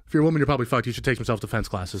 Yeah, if you're a woman, you're probably fucked. You should take some self-defense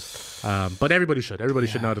classes, but everybody should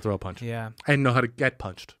know how to throw a punch, and know how to get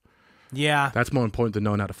punched. Yeah, that's more important than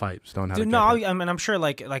knowing how to fight. Knowing how to I mean, I'm sure.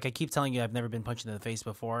 Like I keep telling you, I've never been punched in the face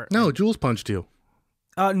before. No, Jules punched you.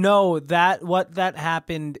 No, what that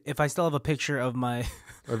happened. If I still have a picture of my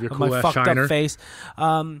Of your of cool my ass fucked shiner. up face,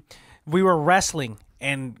 we were wrestling,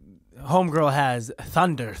 and homegirl has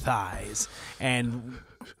thunder thighs, and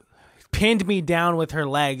pinned me down with her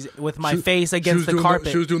legs with my face against the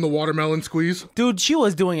carpet. She was doing the watermelon squeeze. Dude, she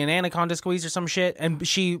was doing an anaconda squeeze or some shit, and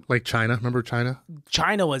Like China. Remember China?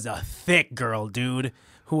 China was a thick girl, dude,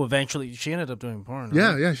 who eventually, she ended up doing porn. Right?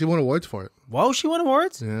 Yeah, yeah. She won awards for it. Whoa, she won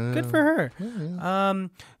awards? Yeah. Good for her.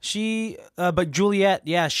 Yeah. But Juliet,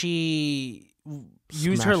 yeah, she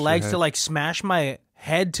used her Smashed legs your to head. like smash my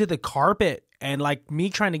head to the carpet, and like me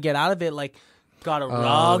trying to get out of it, like got a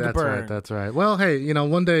rug that's burn. right. That's right. Well, hey,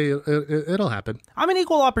 one day it'll happen. I'm an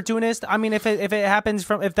equal opportunist. I mean, if it happens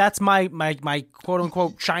if that's my quote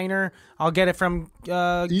unquote shiner, I'll get it from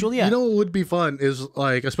Juliet. You know what would be fun is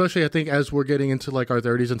like, especially I think as we're getting into like our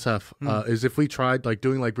 30s and stuff, is if we tried like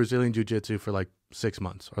doing like Brazilian jiu-jitsu for like 6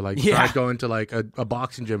 months, or like tried going to like a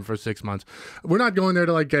boxing gym for 6 months. We're not going there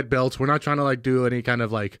to like get belts. We're not trying to like do any kind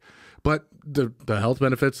of like, but the health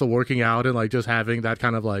benefits, the working out, and like just having that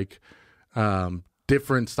kind of like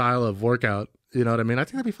different style of workout. You know what I mean? I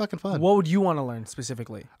think that'd be fucking fun. What would you want to learn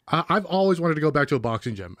specifically? I've always wanted to go back to a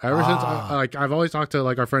boxing gym. Ever since I've always talked to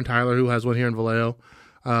like our friend Tyler, who has one here in Vallejo.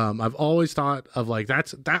 I've always thought of like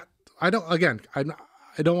I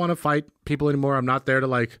don't want to fight people anymore. I'm not there to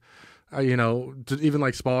like to even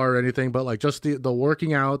like spar or anything, but like just the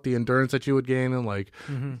working out, the endurance that you would gain, and like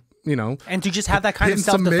and to just have that kind of hitting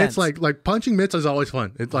some self-defense. mitts, like punching mitts is always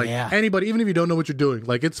fun. It's like anybody, even if you don't know what you're doing,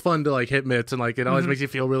 like it's fun to like hit mitts, and like it always makes you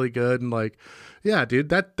feel really good. And like, yeah, dude,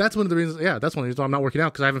 that's one of the reasons. Yeah, that's one of the reasons why I'm not working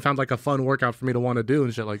out, because I haven't found like a fun workout for me to want to do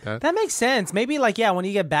and shit like that. That makes sense. Maybe like, when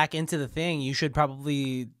you get back into the thing, you should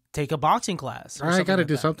probably take a boxing class. I got to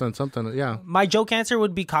do something. Yeah. My joke answer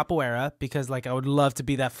would be capoeira, because like I would love to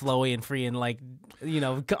be that flowy and free and like,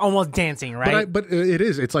 almost dancing, right? But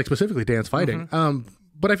it's like specifically dance fighting.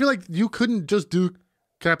 But I feel like you couldn't just do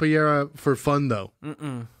capoeira for fun though.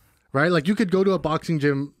 Right? Like you could go to a boxing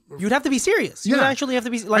gym. You'd have to be serious. Yeah. You'd actually have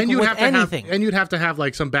to be like and you'd with have to anything. and you'd have to have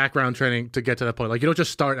like some background training to get to that point. Like you don't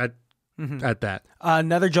just start at that.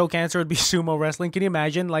 Another joke answer would be sumo wrestling. Can you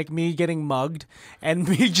imagine like me getting mugged and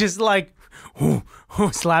me just like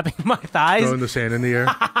slapping my thighs, Throwing the sand in the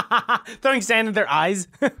air. throwing sand in their eyes,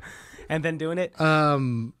 and then doing it? Yeah,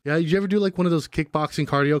 did you ever do like one of those kickboxing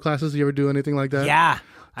cardio classes? You ever do anything like that? Yeah,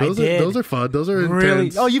 Those I did. Those are fun. Those are really.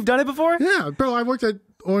 intense. Oh, you've done it before? Yeah, bro. I worked at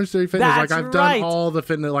Orange Theory Fitness. That's like I've right. done all the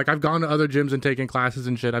fitness. Like I've gone to other gyms and taken classes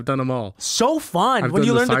and shit. I've done them all. So fun I've when done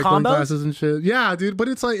you learn the cycling combos. classes and shit. Yeah, dude. But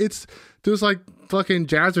it's just like fucking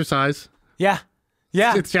jazzercise. Yeah.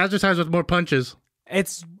 It's jazzercise with more punches.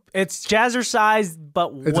 It's jazzercise,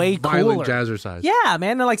 but It's way violent cooler. jazzercise. Yeah,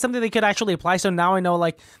 man, like something they could actually apply. So now I know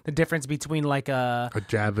like the difference between like A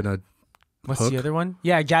jab and a what's hook? the other one?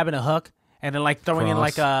 Yeah, a jab and a hook, and then like throwing in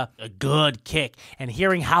like Cross. a good kick, and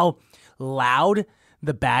hearing how loud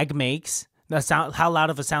the bag makes, how loud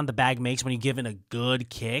of a sound the bag makes when you give it a good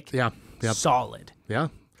kick. Yeah. Yep. Solid. Yeah.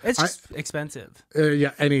 It's just expensive.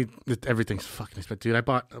 Yeah, everything's fucking expensive, dude. I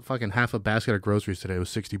bought fucking half a basket of groceries today. It was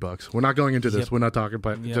 $60. We're not going into this. Yep. We're not talking,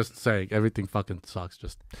 but just saying everything fucking sucks.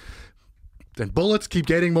 And bullets keep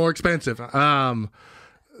getting more expensive.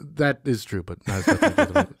 That is true, but has nothing to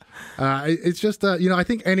do with it. It's just I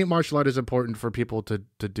think any martial art is important for people to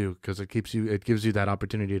do, because it gives you that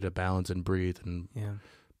opportunity to balance and breathe and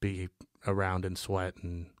be around and sweat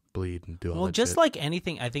and bleed and do all that. Well, just shit. like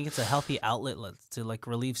anything, I think it's a healthy outlet to like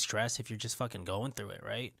relieve stress if you're just fucking going through it,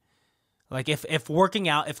 right? Like if working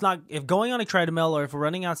out, if going on a treadmill or if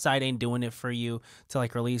running outside ain't doing it for you to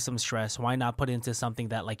like relieve some stress, why not put into something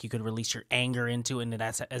that like you could release your anger into, and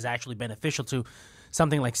that is actually beneficial to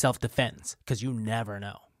something like self-defense, because you never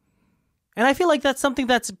know. And I feel like that's something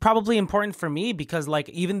that's probably important for me, because like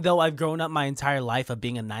even though I've grown up my entire life of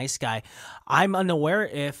being a nice guy, I'm unaware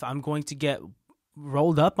if I'm going to get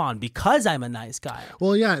rolled up on because I'm a nice guy.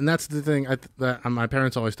 Well, yeah, and that's the thing that my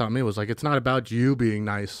parents always taught me was like, it's not about you being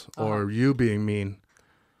nice or you being mean.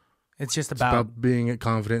 It's just It's about being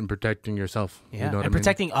confident and protecting yourself. yeah, You know what and I mean?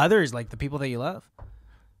 protecting others, like the people that you love.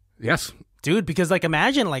 Yes. Dude, because like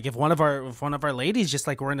imagine like if one of our ladies just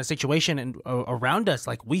like we're in a situation and around us,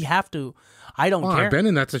 like we have to. I don't care. I've been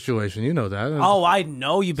in that situation. You know that. Oh, I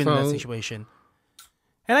know you've been in that So- situation.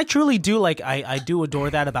 And I truly do, like, I do adore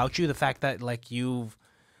that about you, the fact that, like, you've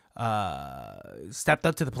stepped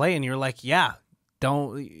up to the plate and you're like, yeah,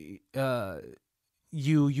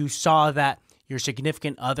 you saw that your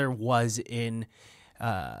significant other was in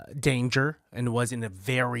danger and was in a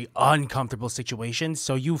very uncomfortable situation,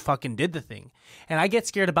 so you fucking did the thing. And I get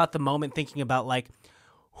scared about the moment thinking about, like,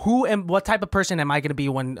 who and what type of person am I going to be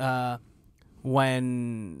when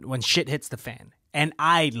when shit hits the fan. And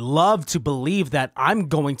I love to believe that I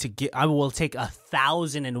will take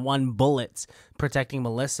 1,001 bullets protecting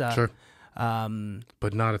Melissa. Sure.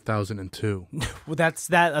 But not 1,002. Well, that's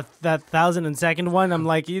that 1,002nd one. I'm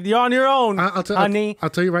like, you're on your own, honey. I'll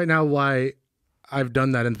tell you right now why I've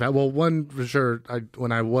done that. In fact, well, one for sure,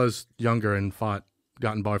 when I was younger and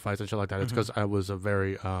got in bar fights and shit like that, it's because I was a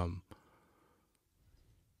very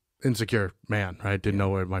insecure man, right? Didn't know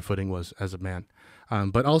where my footing was as a man.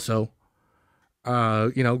 But also,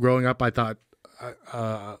 growing up, I thought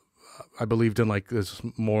I believed in like this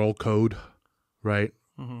moral code, right?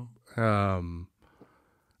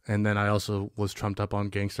 And then I also was trumped up on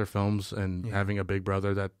gangster films and having a big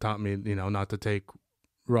brother that taught me, not to take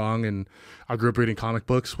wrong. And I grew up reading comic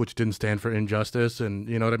books, which didn't stand for injustice. And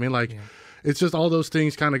you know what I mean? Like, it's just all those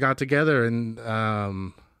things kind of got together. And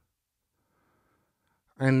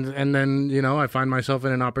then, I find myself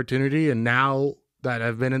in an opportunity. And now that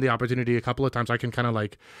I've been in the opportunity a couple of times, I can kind of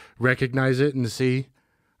like recognize it and see,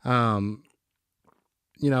 there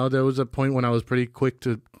was a point when I was pretty quick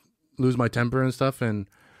to lose my temper and stuff. And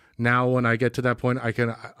now when I get to that point,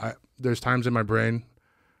 there's times in my brain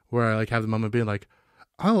where I like have the moment being like,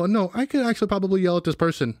 oh no, I could actually probably yell at this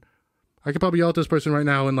person. I could probably yell at this person right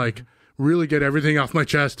now and like really get everything off my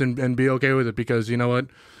chest and be okay with it, because you know what?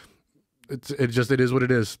 It is what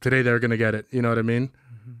it is. Today they're going to get it. You know what I mean?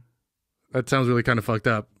 That sounds really kind of fucked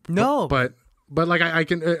up. No. But like I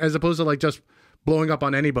can, as opposed to like just blowing up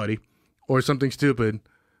on anybody or something stupid,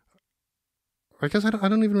 I guess I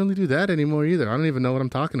don't even really do that anymore either. I don't even know what I'm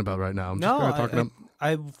talking about right now. I'm just kind of talking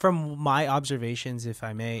about... from my observations, if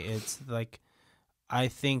I may, it's like, I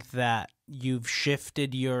think that you've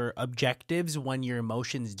shifted your objectives when your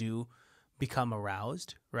emotions do become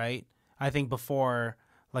aroused, right? I think before,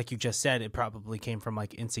 like you just said, it probably came from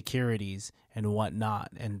like insecurities and whatnot.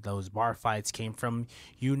 And those bar fights came from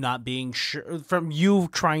you not being sure, from you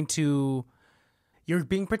trying to... You're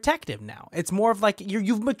being protective now. It's more of like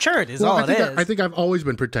you've matured is all it is. I think I've always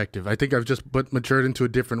been protective. I think I've just matured into a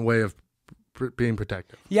different way of being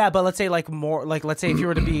protective. Yeah, but let's say let's say if you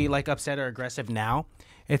were to be like upset or aggressive now,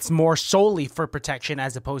 it's more solely for protection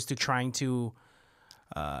as opposed to trying to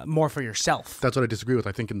more for yourself. That's what I disagree with.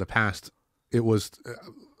 I think in the past it was...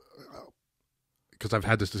 because I've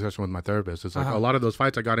had this discussion with my therapist. It's like a lot of those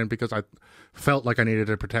fights I got in because I felt like I needed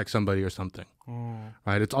to protect somebody or something.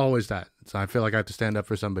 Right? It's always that. So I feel like I have to stand up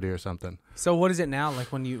for somebody or something. So what is it now?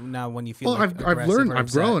 Like when you feel like I've learned,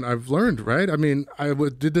 I've grown, I've learned, right? I mean,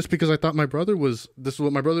 did this because I thought this is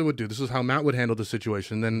what my brother would do. This is how Matt would handle the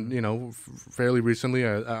situation. Then, fairly recently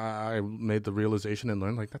I made the realization and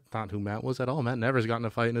learned like that's not who Matt was at all. Matt never has gotten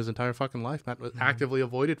a fight in his entire fucking life. Matt actively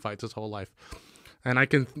avoided fights his whole life. And I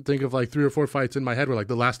can think of like 3 or 4 fights in my head where like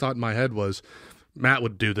the last thought in my head was Matt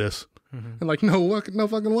would do this. And like, no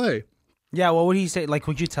fucking way. Yeah, what would he say? Like,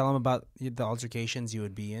 would you tell him about the altercations you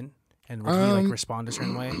would be in? And would he like respond a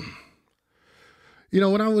certain way?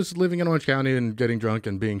 When I was living in Orange County and getting drunk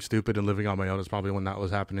and being stupid and living on my own is probably when that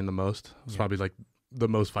was happening the most. It's probably like the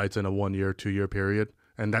most fights in a 1 year, 2 year period.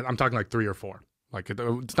 And that I'm talking like 3 or 4. Like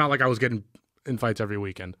it's not like I was getting in fights every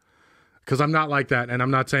weekend. Because I'm not like that. And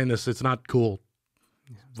I'm not saying this. It's not cool.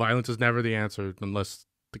 Violence is never the answer unless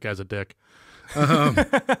the guy's a dick. But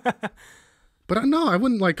I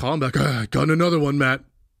wouldn't like call him back. I got another one, Matt.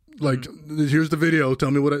 Like, here's the video.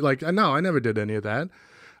 Tell me what no, I never did any of that.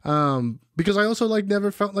 Because I also like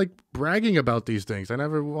never felt like bragging about these things. I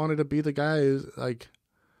never wanted to be the guy who's like,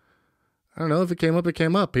 I don't know, if it came up, it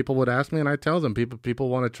came up. People would ask me and I tell them. People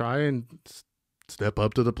want to try and step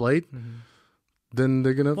up to the plate. Then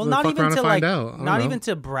they're gonna fuck around and find out. Not even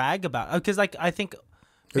to brag about, because like I think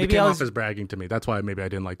maybe it came off as bragging to me. That's why maybe I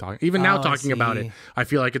didn't like talking. Even now talking about it, I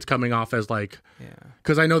feel like it's coming off as like,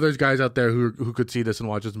 because I know there's guys out there who could see this and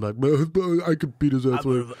watch this and be like, I could beat his ass.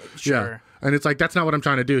 Sure. And it's like, that's not what I'm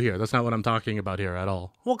trying to do here. That's not what I'm talking about here at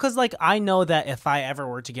all. Well, because like I know that if I ever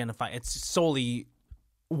were to get in a fight, it's solely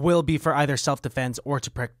will be for either self-defense or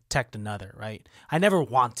to protect another. Right? I never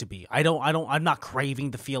want to be. I'm not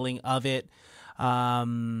craving the feeling of it.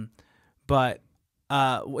 But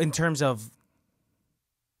in terms of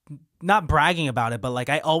not bragging about it, but like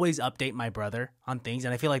I always update my brother on things,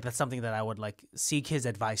 and I feel like that's something that I would like seek his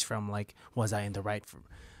advice from. Like, was I in the right?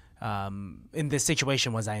 In this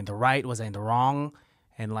situation, was I in the right? Was I in the wrong?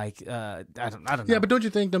 And like, I don't know. Yeah, but don't you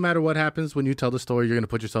think no matter what happens, when you tell the story, you're going to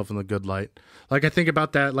put yourself in the good light? Like, I think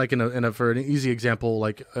about that, like for an easy example,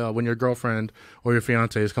 like when your girlfriend or your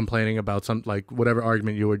fiance is complaining about some, like whatever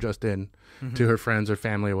argument you were just in to her friends or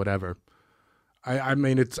family or whatever. I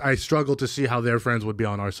mean, I struggle to see how their friends would be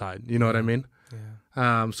on our side. You know what I mean?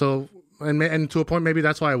 Yeah. So and to a point, maybe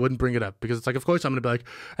that's why I wouldn't bring it up, because it's like, of course I'm gonna be like,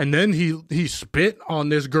 and then he spit on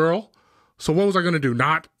this girl. So what was I gonna do?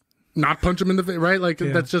 Not punch him in the face, right? Like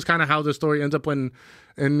that's just kind of how the story ends up. When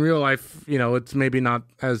in real life, it's maybe not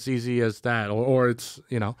as easy as that, or it's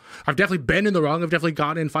I've definitely been in the wrong. I've definitely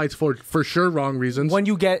gotten in fights for sure wrong reasons. When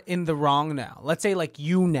you get in the wrong now, let's say like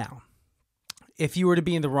you now. If you were to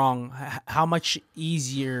be in the wrong, how much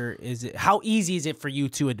easier is it? How easy is it for you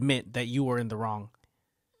to admit that you were in the wrong?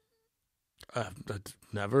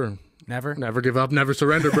 Never Never give up, never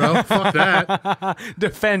surrender, bro. Fuck that.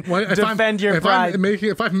 Defend your pride.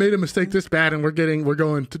 If I've made a mistake this bad and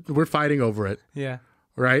we're fighting over it. Yeah.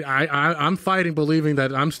 Right. I'm fighting, believing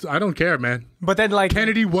that I don't care, man. But then like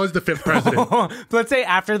Kennedy was the 5th president. Let's say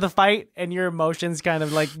after the fight and your emotions kind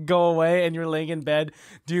of like go away and you're laying in bed,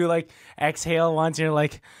 do you like exhale once and you're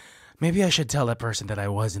like, maybe I should tell that person that I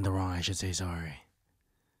was in the wrong. I should say sorry.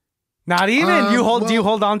 Not even. Do you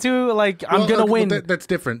hold on to like I'm gonna win? Well, that's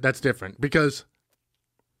different. That's different because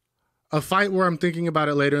a fight where I'm thinking about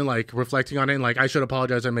it later and like reflecting on it and like I should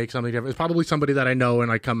apologize or make something different. It's probably somebody that I know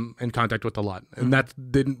and I come in contact with a lot, and that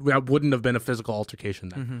wouldn't have been a physical altercation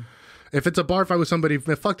then. If it's a bar fight with somebody,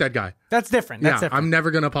 fuck that guy. That's different. That's different. I'm never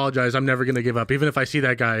gonna apologize. I'm never gonna give up, even if I see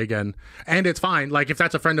that guy again. And it's fine. Like if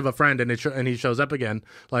that's a friend of a friend and he shows up again,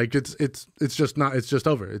 like it's just not. It's just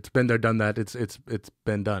over. It's been there, done that. It's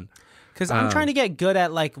been done. Because I'm trying to get good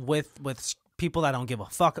at like with people that don't give a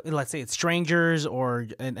fuck. Let's say it's strangers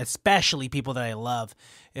and especially people that I love.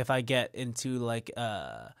 If I get into like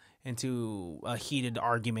into a heated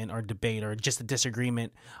argument or debate or just a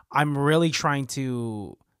disagreement, I'm really trying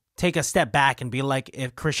to take a step back and be like,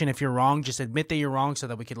 if you're wrong, just admit that you're wrong so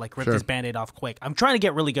that we could like rip this Band-Aid off quick. I'm trying to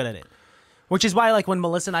get really good at it, which is why like when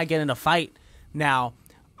Melissa and I get in a fight now,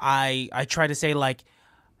 I try to say like,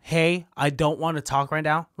 hey, I don't want to talk right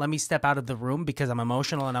now. Let me step out of the room because I'm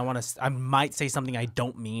emotional and I might say something I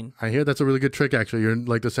don't mean. I hear that's a really good trick, actually. You're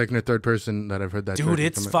like the second or third person that I've heard that. Dude,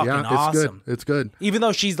 it's fucking awesome. It's good. Even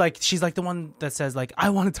though she's like the one that says like, I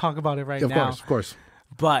want to talk about it right now. Of course.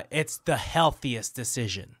 But it's the healthiest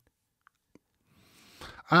decision.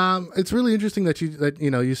 It's really interesting that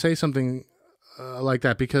you say something like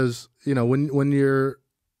that, because when you're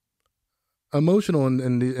emotional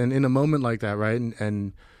and in a moment like that, right,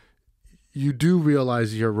 and you do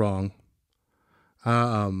realize you're wrong.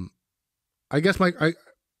 I guess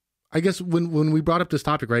when we brought up this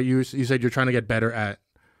topic, right, you said you're trying to get better at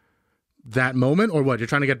that moment, or what? You're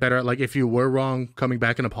trying to get better at like if you were wrong, coming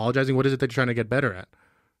back and apologizing. What is it that you're trying to get better at?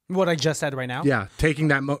 What I just said right now? Yeah, taking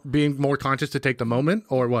that, being more conscious to take the moment,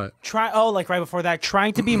 or what? Like right before that,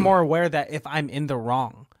 trying to be more aware that if I'm in the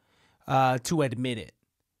wrong, to admit it,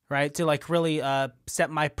 right? To like really set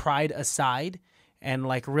my pride aside and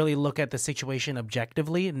like really look at the situation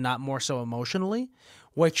objectively and not more so emotionally,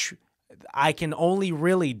 which I can only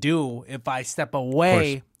really do if I step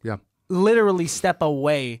away, literally step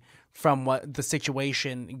away from what the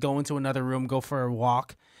situation, go into another room, go for a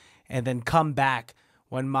walk, and then come back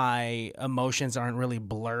when my emotions aren't really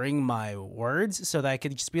blurring my words, so that I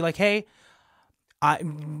could just be like, hey,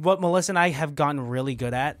 what Melissa and I have gotten really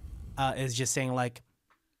good at is just saying like,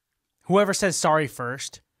 whoever says sorry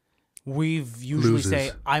first, we've usually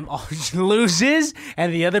say I'm loses,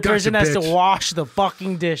 and the other person has to wash the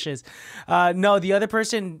fucking dishes. No, the other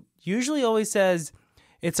person usually always says,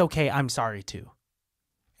 it's okay, I'm sorry too.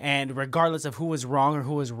 And regardless of who was wrong or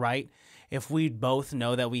who was right, if we both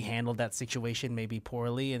know that we handled that situation maybe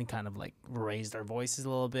poorly and kind of like raised our voices a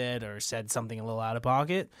little bit or said something a little out of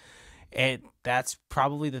pocket, that's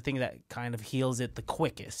probably the thing that kind of heals it the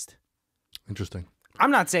quickest. Interesting. I'm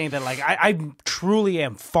not saying that like I truly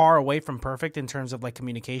am far away from perfect in terms of like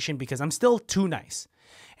communication, because I'm still too nice,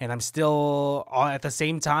 and I'm still at the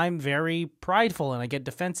same time very prideful, and I get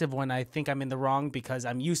defensive when I think I'm in the wrong because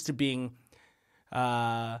I'm used to being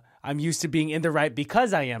in the right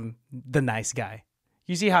because I am the nice guy.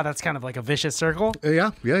 You see how that's kind of like a vicious circle?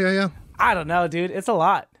 Yeah. I don't know, dude. It's a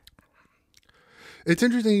lot. It's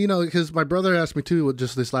interesting, because my brother asked me too,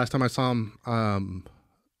 just this last time I saw him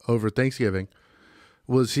over Thanksgiving,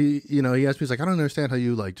 was he asked me, he's like, I don't understand how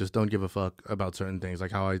you like just don't give a fuck about certain things,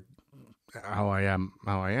 like how I am.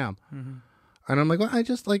 Mm-hmm. And I'm like, well, I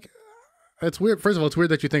just like, it's weird. First of all, it's weird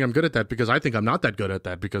that you think I'm good at that, because I think I'm not that good at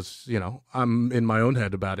that, because, I'm in my own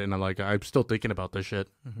head about it, and I'm still thinking about this shit,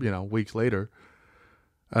 weeks later.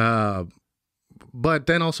 But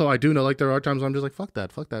then also I do know, like, there are times I'm just like, fuck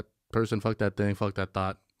that person, fuck that thing, fuck that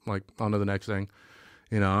thought, like, on to the next thing.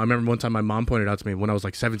 I remember one time my mom pointed out to me when I was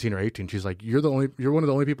like 17 or 18, she's like, you're one of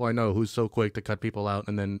the only people I know who's so quick to cut people out,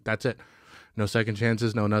 and then that's it. No second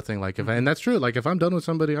chances, no nothing. Like, and that's true. Like, if I'm done with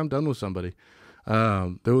somebody, I'm done with somebody.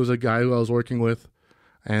 There was a guy who I was working with,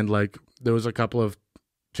 and like there was a couple of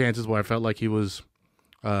chances where I felt like he was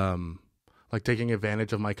like taking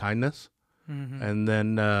advantage of my kindness. And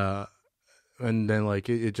then like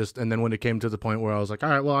it just, and then when it came to the point where I was like, all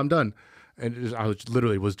right, well, I'm done. And I was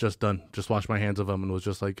literally just done, just washed my hands of him and was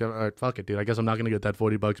just like, all right, fuck it, dude. I guess I'm not going to get that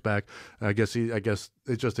 $40 back. I guess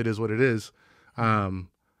it is what it is. And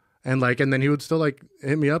then he would still like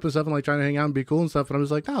hit me up and stuff and like trying to hang out and be cool and stuff. And I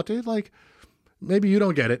was like, no, dude, like maybe you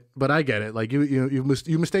don't get it, but I get it. Like you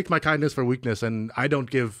mistake my kindness for weakness, and I don't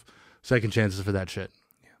give second chances for that shit.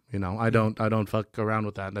 You know, I don't fuck around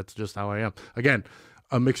with that. That's just how I am. Again,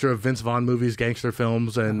 a mixture of Vince Vaughn movies, gangster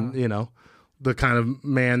films, and you know, the kind of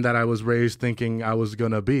man that I was raised thinking I was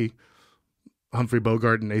gonna be. Humphrey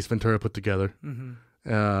Bogart and Ace Ventura put together.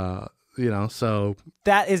 You know, so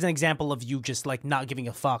that is an example of you just like not giving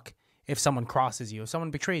a fuck if someone crosses you, if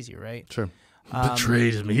someone betrays you, right? Sure.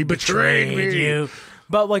 Betrays me. He betrayed me.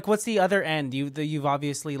 But like, what's the other end? You've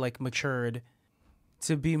obviously like matured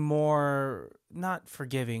to be more not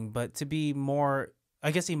forgiving, but to be more,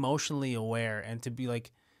 I guess, emotionally aware, and to be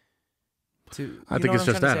like, I think it's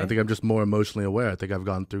just that. I think I'm just more emotionally aware. I think I've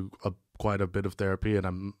gone through quite a bit of therapy,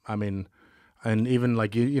 and and even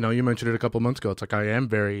like you mentioned it a couple months ago. It's like I am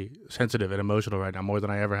very sensitive and emotional right now, more than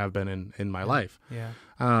I ever have been in my life. Yeah.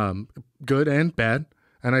 Good and bad,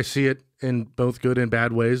 and I see it in both good and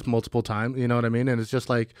bad ways multiple times. You know what I mean? And it's just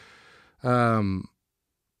like, you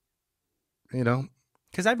know.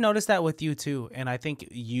 Because I've noticed that with you too, and I think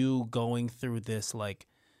you going through this like,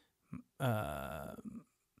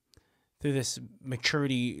 through this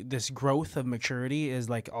maturity, this growth of maturity is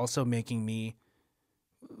like also making me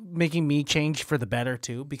change for the better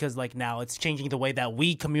too. Because like now it's changing the way that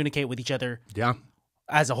we communicate with each other. Yeah.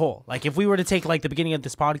 As a whole, like if we were to take like the beginning of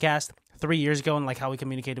this podcast 3 years ago and like how we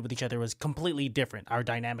communicated with each other was completely different. Our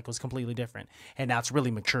dynamic was completely different, and now it's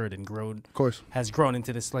really matured and grown. Of course, has grown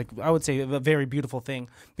into this like I would say a very beautiful thing,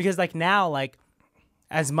 because like now like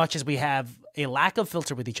as much as we have a lack of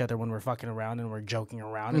filter with each other when we're fucking around and we're joking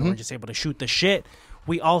around and we're just able to shoot the shit,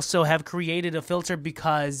 we also have created a filter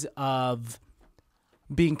because of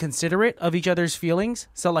being considerate of each other's feelings.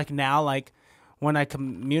 So like now like when I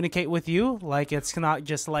communicate with you, like it's not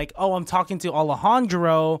just like, oh, I'm talking to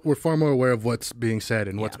Alejandro. We're far more aware of what's being said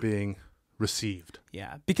and what's being received.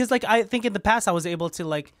 Yeah, because like I think in the past I was able to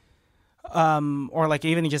like, or like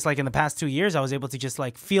even just like in the past 2 years, I was able to just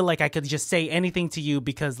like feel like I could just say anything to you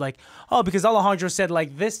because like, oh, because Alejandro said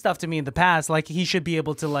like this stuff to me in the past, like he should be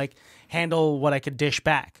able to like handle what I could dish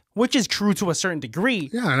back, which is true to a certain degree.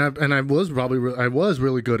 Yeah, and I was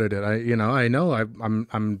really good at it. I know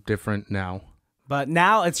I'm different now. But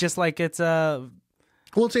now it's just like it's a...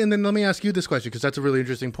 Well, and then let me ask you this question, because that's a really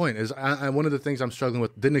interesting point. Is one of the things I'm struggling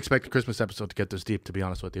with, didn't expect the Christmas episode to get this deep, to be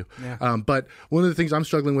honest with you. Yeah. But one of the things I'm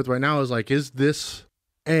struggling with right now is like, is this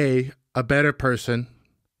A, a better person,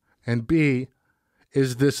 and B,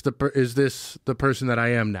 is this the person that I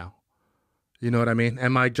am now? You know what I mean?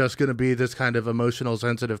 Am I just going to be this kind of emotional,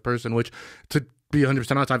 sensitive person, which, to be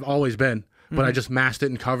 100% honest, I've always been. But I just masked it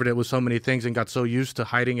and covered it with so many things and got so used to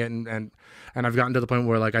hiding it, and I've gotten to the point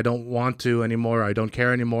where like I don't want to anymore, I don't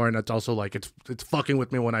care anymore, and it's also like it's fucking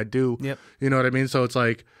with me when I do. Yep. You know what I mean? So it's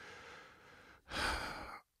like,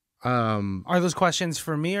 are those questions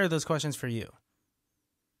for me or are those questions for you?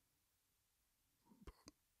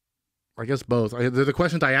 I guess both. They're the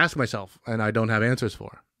questions I ask myself and I don't have answers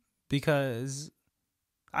for. Because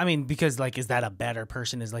like, is that a better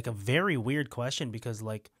person is like a very weird question, because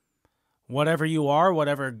like, whatever you are,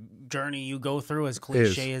 whatever journey you go through, as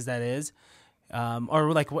cliche as that is,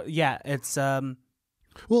 or like what? Yeah, it's. Well,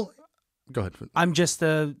 go ahead. I'm just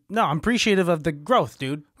I'm appreciative of the growth,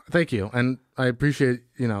 dude. Thank you, and I appreciate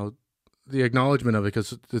the acknowledgement of it,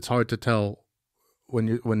 because it's hard to tell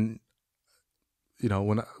when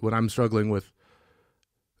I'm struggling with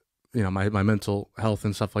my mental health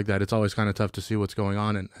and stuff like that. It's always kind of tough to see what's going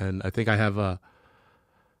on, and I think I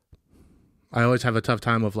always have a tough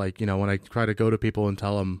time of like, when I try to go to people and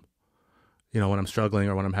tell them, when I'm struggling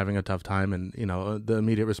or when I'm having a tough time, and, the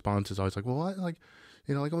immediate response is always like, well, what? Like,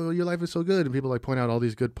 oh, your life is so good. And people like point out all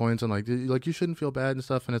these good points and like you shouldn't feel bad and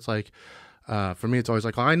stuff. And it's like, for me, it's always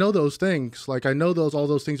like, oh, I know those things. Like, I know all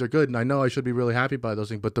those things are good. And I know I should be really happy by those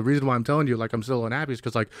things. But the reason why I'm telling you, like, I'm still unhappy is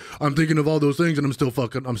because like, I'm thinking of all those things and I'm still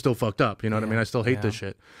fucked up. You know what I mean? I still hate this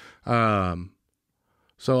shit.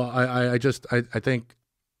 So I think,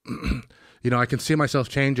 I can see myself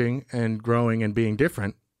changing and growing and being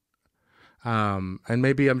different. And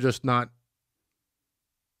maybe I'm just not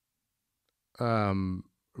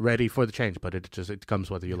ready for the change, but it comes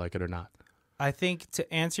whether you like it or not. I think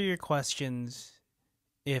to answer your questions,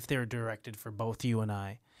 if they're directed for both you and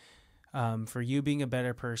I. For you being a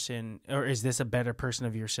better person, or is this a better person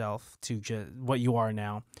of yourself to just what you are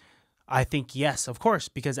now? I think yes, of course,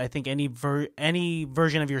 because I think any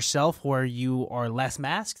version of yourself where you are less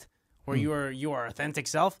masked, where you are authentic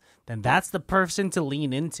self, then that's the person to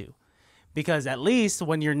lean into. Because at least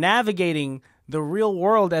when you're navigating the real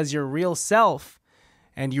world as your real self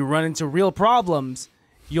and you run into real problems,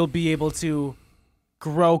 you'll be able to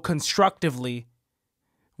grow constructively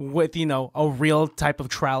with, a real type of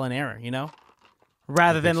trial and error,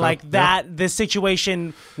 rather than this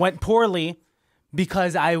situation went poorly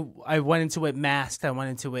because I went into it masked, I went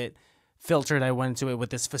into it filtered, I went into it with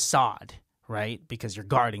this facade, right? Because you're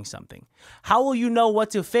guarding something. How will you know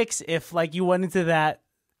what to fix if you went into that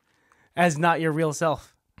as not your real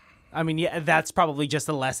self? I mean, yeah, that's probably just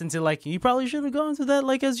a lesson to you probably should have gone to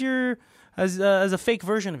that as a fake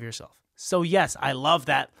version of yourself. So yes, I love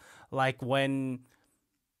that. I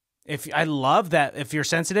love that if you're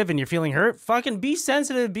sensitive and you're feeling hurt, fucking be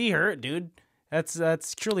sensitive, be hurt, dude.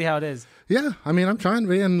 That's truly how it is. Yeah, I mean, I'm trying to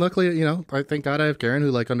be, and luckily, I thank God I have Karen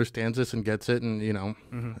who understands this and gets it, and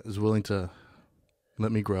is willing to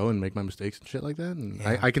let me grow and make my mistakes and shit like that. And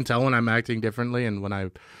I can tell when I'm acting differently and when I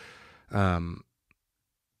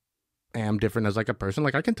am different as a person.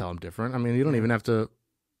 I can tell I'm different. I mean, you don't even have to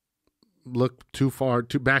look too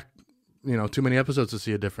back, too many episodes to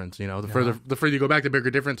see a difference. The further you go back, the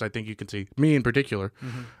bigger difference I think you can see. Me in particular.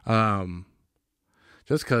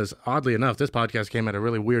 Just because, oddly enough, this podcast came at a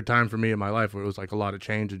really weird time for me in my life where it was a lot of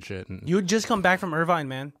change and shit. And you'd just come back from Irvine,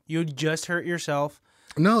 man. You'd just hurt yourself.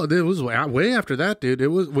 No, it was way after that, dude. It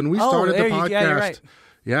was when we started the podcast. Yeah, you're right.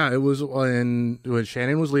 Yeah, it was when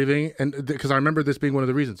Shannon was leaving, and because I remember this being one of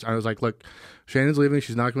the reasons. I was like, look, Shannon's leaving,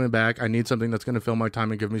 she's not coming back. I need something that's going to fill my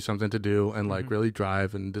time and give me something to do and really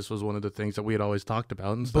drive. And this was one of the things that we had always talked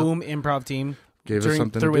about. And stuff. Improv team gave us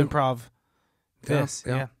something through to do. Improv.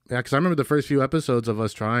 Yeah. Because I remember the first few episodes of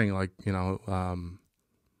us trying, I don't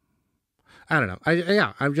know.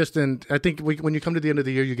 I think when you come to the end of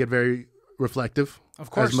the year, you get very reflective, of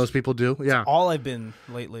course, as most people do. Yeah, that's all I've been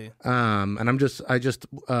lately. And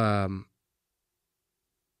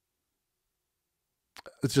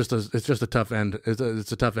it's just a tough end.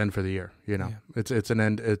 It's a tough end for the year. It's an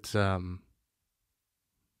end. It's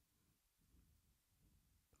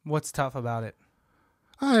What's tough about it?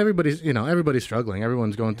 Everybody's struggling.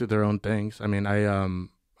 Everyone's going through their own things. I mean, I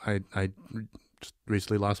just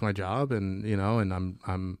recently lost my job, and and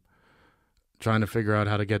I'm trying to figure out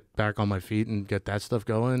how to get back on my feet and get that stuff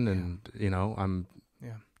going. And I'm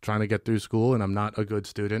trying to get through school, and I'm not a good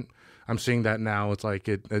student. I'm seeing that now. It's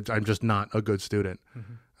I'm just not a good student.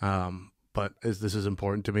 But this is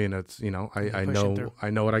important to me, and it's I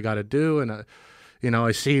know what I got to do, and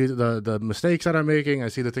I see the mistakes that I'm making. I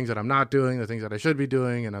see the things that I'm not doing, the things that I should be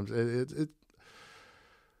doing, and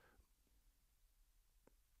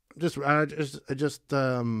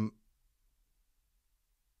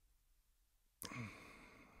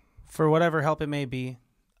for whatever help it may be,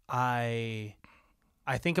 I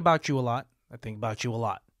think about you a lot.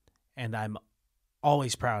 And I'm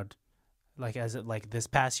always proud. This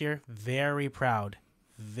past year, very proud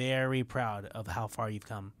of how far you've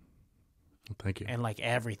come. Thank you. And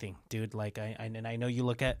everything, dude. I know you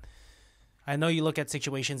look at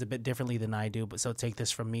situations a bit differently than I do, but so take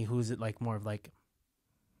this from me, who's more of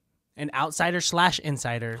an outsider /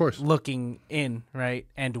 insider, of course, looking in, right,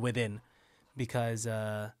 and within, because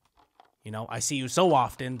I see you so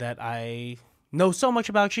often that I know so much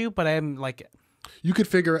about you, but I'm you could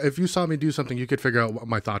figure, if you saw me do something, you could figure out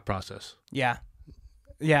my thought process. Yeah.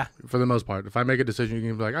 For the most part, if I make a decision, you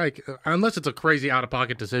can be like, unless it's a crazy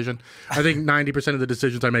out-of-pocket decision, I think 90% of the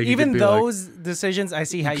decisions I make, even those decisions, I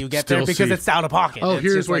see how you get there because it's out of pocket. Oh,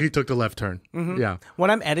 here's where he took the left turn. Mm-hmm. Yeah. When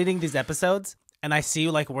I'm editing these episodes and I see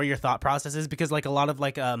where your thought process is, because a lot of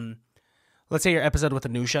let's say your episode with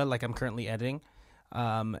Anusha, I'm currently editing,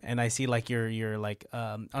 and I see your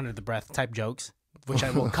under the breath type jokes, which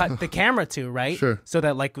I will cut the camera to, right? Sure. So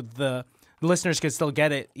that the listeners could still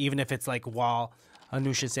get it, even if it's while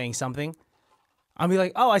Anusha's saying something. I'll be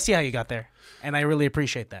like, oh, I see how you got there, and I really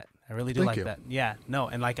appreciate that. I really do. Thank you. That. Yeah, no,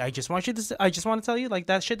 and I just want to tell you,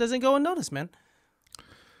 that shit doesn't go unnoticed, man.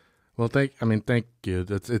 Well, thank you.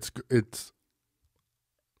 It's.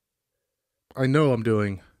 I know I'm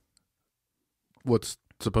doing what's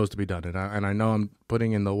supposed to be done, and I know I'm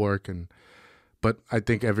putting in the work, but I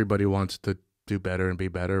think everybody wants to do better and be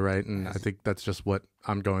better, right? And yes. I think that's just what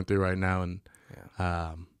I'm going through right now, and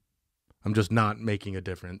I'm just not making a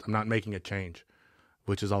difference. I'm not making a change,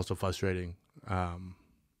 which is also frustrating. But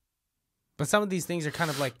some of these things are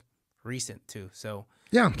kind of recent too. So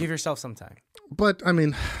Yeah. Give yourself some time. But I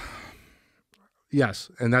mean,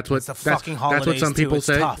 yes, and that's what It's the fucking holidays, that's what some people It's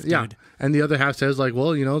say. tough, yeah, dude. and the other half says like,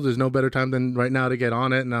 well, there's no better time than right now to get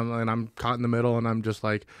on it, and I'm caught in the middle, and I'm just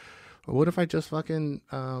like, what if I just fucking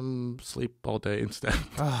sleep all day instead?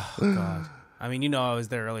 Oh God. I mean, I was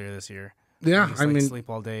there earlier this year. Yeah, Just, I mean, sleep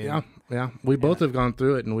all day. yeah. We both have gone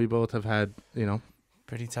through it, and we both have had,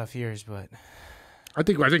 Pretty tough years, but I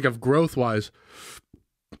think of growth wise,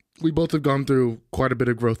 we both have gone through quite a bit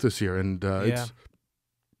of growth this year, and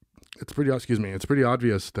it's pretty. Excuse me. It's pretty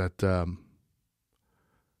obvious that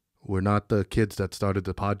we're not the kids that started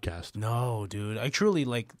the podcast. no, dude. I truly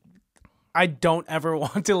I don't ever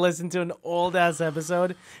want to listen to an old ass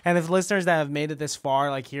episode. And if listeners that have made it this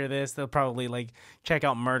far hear this, they'll probably check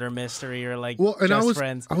out Murder Mystery or Just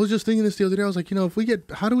Friends. I was just thinking this the other day. I was like,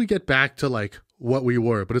 how do we get back to what we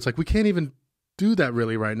were? But it's we can't even do that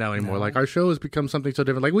really right now anymore. No. Our show has become something so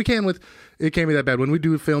different. We can with It Can't Be That Bad when we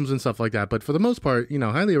do films and stuff like that. But for the most part,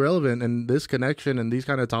 highly irrelevant, and this connection and these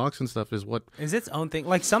kind of talks and stuff is what is its own thing.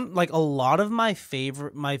 A lot of my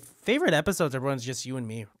favorite episodes are ones just you and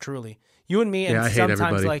me, truly. You and me, and I hate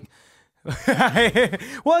sometimes everybody.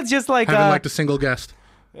 well, it's just haven't liked a single guest.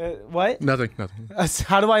 What? Nothing.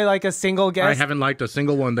 How do I like a single guest? I haven't liked a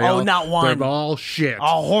single one. Not one. They're all shit.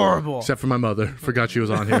 Oh, horrible. Except for my mother. Forgot she was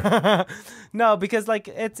on here. No, because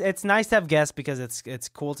it's nice to have guests because it's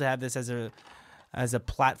cool to have this as a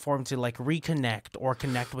platform to reconnect or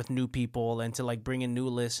connect with new people and to bring in new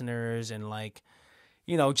listeners and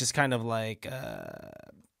just kind of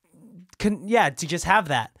to just have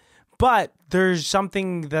that. But there's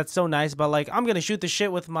something that's so nice about I'm going to shoot the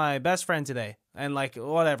shit with my best friend today. And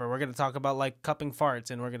whatever, we're going to talk about cupping farts,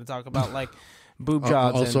 and we're going to talk about boob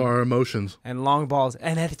jobs. Also our emotions. And long balls.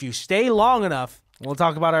 And if you stay long enough, we'll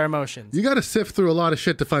talk about our emotions. You got to sift through a lot of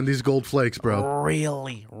shit to find these gold flakes, bro.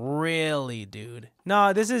 Really, dude.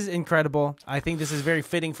 No, this is incredible. I think this is very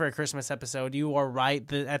fitting for a Christmas episode. You are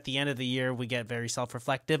right. At the end of the year, we get very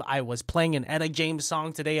self-reflective. I was playing an Etta James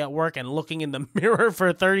song today at work and looking in the mirror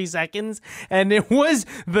for 30 seconds, and it was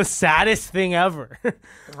the saddest thing ever.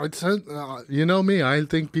 You know me. I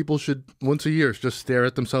think people should, once a year, just stare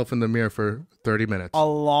at themselves in the mirror for 30 minutes.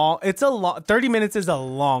 30 minutes is a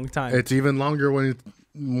long time. It's even longer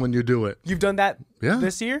when you do it. You've done that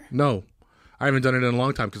this year? No. I haven't done it in a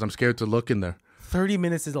long time because I'm scared to look in there. 30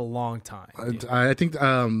 minutes is a long time. I think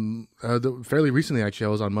fairly recently, actually, I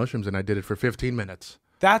was on mushrooms and I did it for 15 minutes.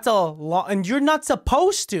 That's a long, and you're not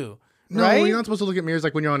supposed to. No, right? you're not supposed to look at mirrors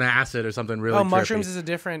when you're on acid or something really. Mushrooms trippy. is a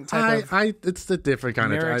different type of. It's the different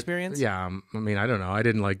kind mirror of experience. Yeah, I mean, I don't know. I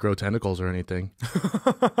didn't grow tentacles or anything.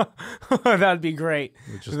 That'd be great.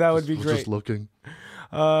 That would be great. Just looking.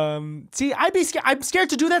 See, I'm scared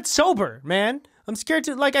to do that sober, man. I'm scared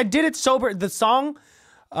to I did it sober. The song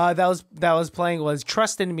that was playing was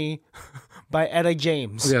 "Trust in Me" by Etta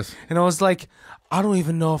James. Yes, and I was like, I don't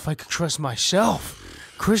even know if I could trust myself.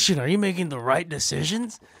 Christian, are you making the right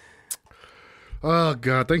decisions? Oh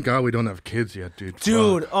God, thank God we don't have kids yet, dude.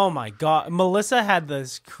 Dude, Fuck. oh my God, Melissa had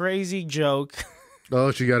this crazy joke. Oh,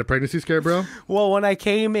 she got a pregnancy scare, bro? Well, when I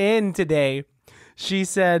came in today, she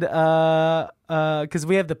said, because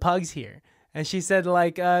we have the pugs here, and she said do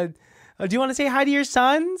you want to say hi to your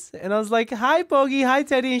sons? And I was like, hi, Bogey, hi,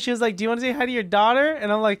 Teddy. And she was like, do you want to say hi to your daughter?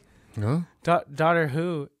 And I'm like, huh? Daughter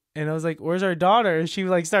who? And I was like, where's our daughter? And she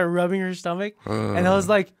started rubbing her stomach. And I was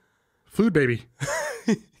like, food baby.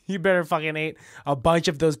 You better fucking eat a bunch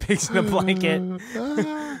of those pigs in a blanket.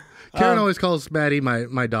 Karen always calls Maddie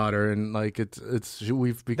my daughter, and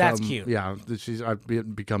we've become. That's cute. Yeah,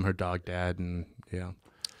 I've become her dog dad, and yeah.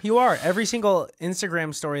 You are. Every single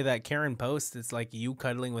Instagram story that Karen posts, it's you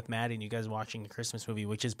cuddling with Maddie and you guys watching a Christmas movie,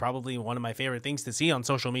 which is probably one of my favorite things to see on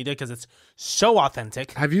social media because it's so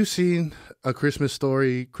authentic. Have you seen A Christmas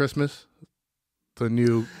Story Christmas?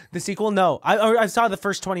 The sequel? No. I saw the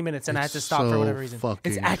first 20 minutes and I had to stop for whatever reason.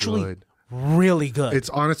 It's actually really good. It's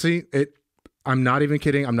honestly, I'm not even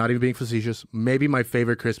kidding. I'm not even being facetious. Maybe my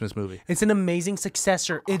favorite Christmas movie. It's an amazing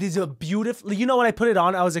successor. It is a beautiful. When I put it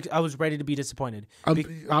on, I was ready to be disappointed.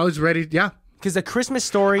 I was ready. Yeah, because A Christmas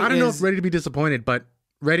Story. I don't know if ready to be disappointed, but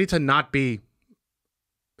ready to not be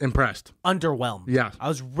impressed. Underwhelmed. Yeah, I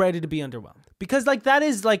was ready to be underwhelmed because that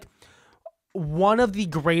is one of the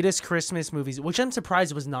greatest Christmas movies, which I'm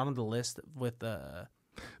surprised was not on the list with the.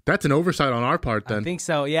 That's an oversight on our part, then. I think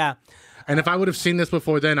so. Yeah. And if I would have seen this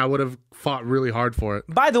before then, I would have fought really hard for it.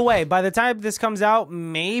 By the way, by the time this comes out,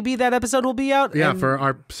 maybe that episode will be out. Yeah, for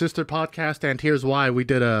our sister podcast, and here's why we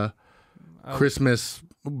did a Christmas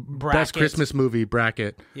bracket. best Christmas movie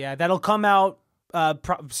bracket. Yeah, that'll come out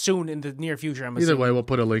soon in the near future. I'm Either assuming. way, we'll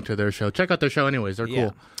put a link to their show. Check out their show anyways. They're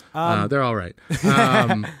Yeah. cool. They're all right.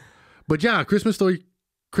 But yeah, Christmas Story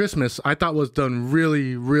Christmas I thought was done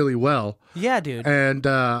really, really well. Yeah, dude. And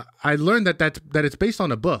I learned that it's based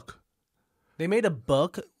on a book. They made a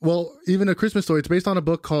book? Well, even A Christmas Story, it's based on a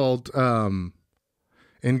book called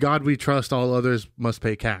In God We Trust, All Others Must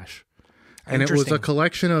Pay Cash. And it was a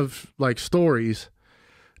collection of like stories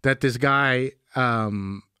that this guy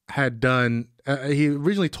had done. He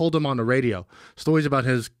originally told them on the radio, stories about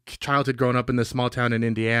his childhood growing up in this small town in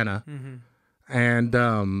Indiana. Mm-hmm.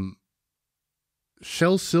 And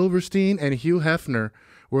Shel Silverstein and Hugh Hefner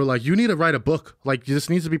were like, you need to write a book. Like,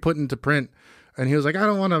 this needs to be put into print. And he was like, I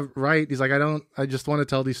don't want to write. He's like, I just want to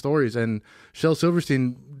tell these stories. And Shel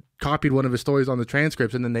Silverstein copied one of his stories on the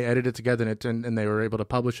transcripts, and then they edited it together, and they were able to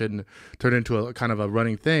publish it and turn it into a kind of a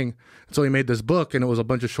running thing. So he made this book, and it was a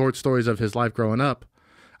bunch of short stories of his life growing up.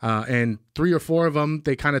 And 3 or 4 of them,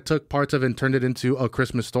 they kind of took parts of it and turned it into A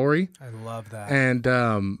Christmas Story. I love that.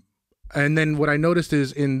 And then what I noticed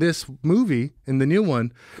is in this movie, in the new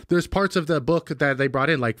one, there's parts of the book that they brought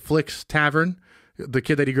in, like Flick's Tavern. The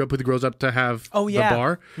kid that he grew up with grows up to have the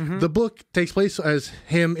bar. Mm-hmm. The book takes place as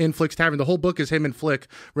him in Flick's Tavern. The whole book is him and Flick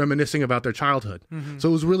reminiscing about their childhood. Mm-hmm. So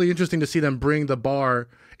it was really interesting to see them bring the bar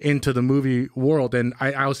into the movie world. And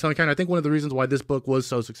I was telling Karen, I think one of the reasons why this book was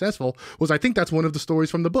so successful was I think that's one of the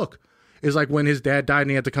stories from the book. Is like when his dad died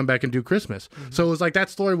and he had to come back and do Christmas. Mm-hmm. So it was like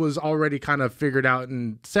that story was already kind of figured out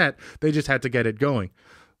and set. They just had to get it going.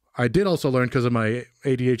 I did also learn, because of my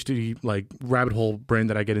ADHD like rabbit hole brain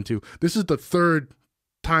that I get into, this is the 3rd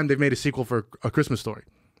time they've made a sequel for A Christmas Story.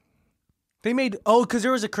 They made because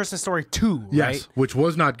there was A Christmas Story 2, yes, right? Which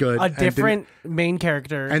was not good. A different main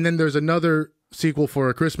character. And then there's another sequel for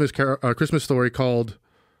A Christmas Story called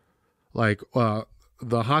like The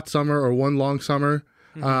Hot Summer or One Long Summer.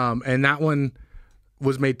 Mm-hmm. And that one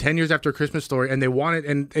was made 10 years after A Christmas Story, and they wanted,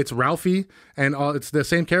 and it's Ralphie and it's the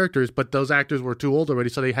same characters, but those actors were too old already,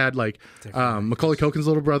 so they had like Macaulay Culkin's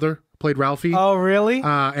little brother played Ralphie. Oh, really?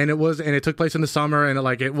 And it took place in the summer, and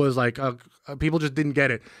it was like people just didn't get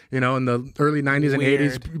it, in the early 90s and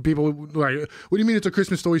 80s. People were like, what do you mean it's A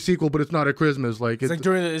Christmas Story sequel, but it's not a Christmas? Like it's like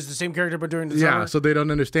it's the same character, but during the summer. Yeah, so they don't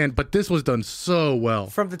understand. But this was done so well.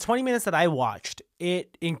 From the 20 minutes that I watched,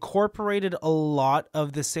 it incorporated a lot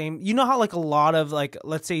of the same. You know how like a lot of like,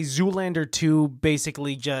 let's say Zoolander 2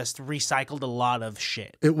 basically just recycled a lot of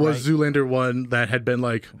shit. It was right? Zoolander 1 that had been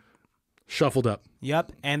like shuffled up.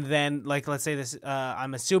 Yep. And then like, let's say this,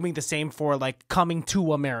 I'm assuming the same for like Coming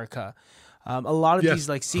to America. A lot of these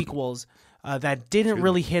like sequels that didn't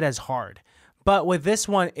really hit as hard. But with this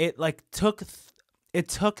one, it like took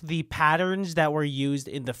the patterns that were used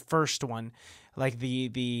in the first one, like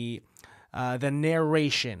the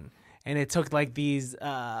narration, and it took like these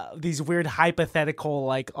weird hypothetical,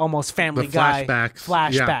 like almost Family Guy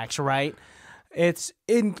flashbacks, right? It's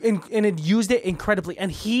and it used it incredibly,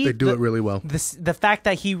 and they do it really well. The fact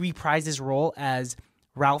that he reprised his role as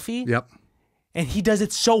Ralphie, yep, and he does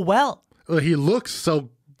it so well. He looks so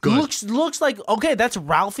good. Looks like, okay, that's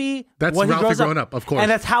Ralphie. That's when Ralphie growing up, of course. And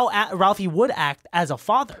that's how Ralphie would act as a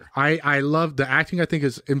father. I love the acting. I think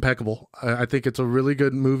is impeccable. I think it's a really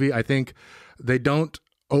good movie. I think they don't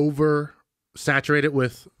oversaturate it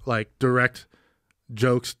with like direct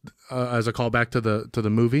jokes as a callback to the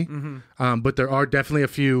movie. Mm-hmm. But there are definitely a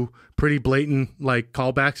few pretty blatant like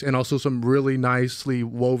callbacks, and also some really nicely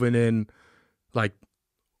woven in like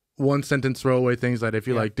one sentence throwaway things that if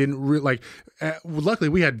you like didn't like luckily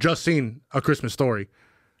we had just seen A Christmas Story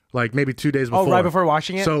like maybe 2 days before. Oh, right before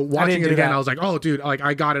watching it. So watching it again, I was like, oh dude, like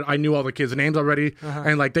I got it. I knew all the kids' names already. Uh-huh.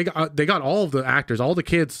 And like they got all of the actors, all the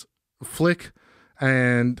kids, Flick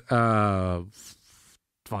and the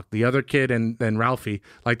other kid and Ralphie,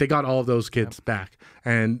 like they got all of those kids back.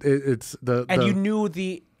 And it's you knew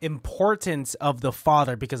the importance of the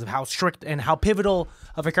father because of how strict and how pivotal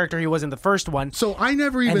of a character he was in the first one. So I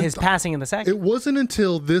never even... And his passing in the second. It wasn't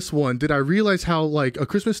until this one did I realize how like A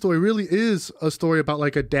Christmas Story really is a story about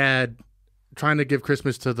like a dad trying to give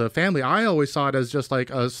Christmas to the family. I always saw it as just like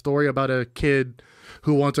a story about a kid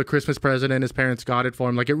who wants a Christmas present and his parents got it for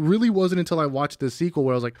him. Like it really wasn't until I watched the sequel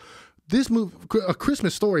where I was like, this movie, A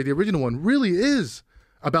Christmas Story, the original one, really is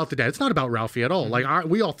about the dad. It's not about Ralphie at all. Mm-hmm. Like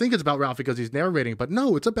we all think it's about Ralphie because he's narrating, but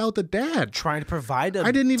no, it's about the dad trying to provide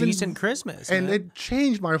a decent Christmas. And it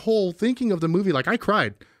changed my whole thinking of the movie. Like I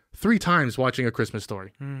cried 3 times watching A Christmas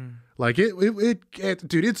Story. Like it,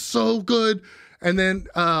 dude, it's so good. And then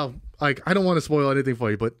like I don't want to spoil anything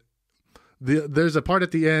for you, but there's a part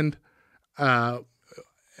at the end,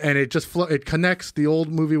 and it just it connects the old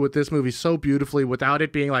movie with this movie so beautifully without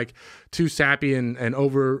it being like too sappy and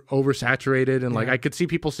oversaturated. And like I could see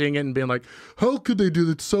people seeing it and being like, how could they do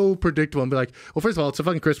that? It's so predictable. And be like, well, first of all, it's a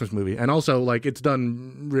fucking Christmas movie, and also like it's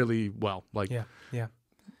done really well. Like yeah.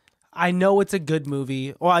 I know it's a good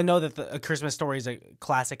movie. Well, I know that A Christmas Story is a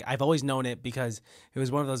classic. I've always known it because it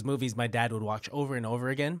was one of those movies my dad would watch over and over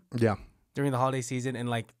again. Yeah. During the holiday season, and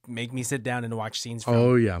like make me sit down and watch scenes from.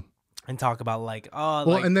 Oh yeah. And talk about like, well,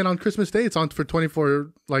 like, and then on Christmas Day, it's on for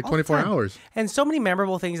 24 hours. And so many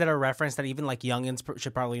memorable things that are referenced that even like youngins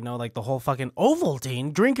should probably know, like the whole fucking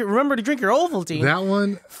Ovaltine. Remember to drink your Ovaltine. That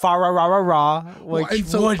one. Fa-ra-ra-ra-ra,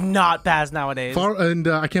 which would not pass nowadays.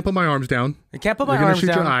 I can't put my arms down. I can't put my arms down.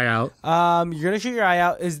 You're going to shoot your eye out. You're going to shoot your eye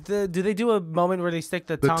out. Do they do a moment where they stick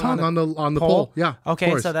the tongue on the pole? Yeah.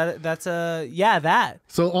 Okay, so that's that.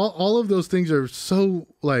 So all of those things are so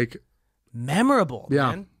like memorable,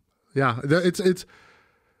 man. Yeah, it's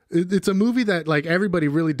a movie that like everybody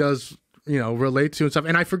really does, relate to and stuff.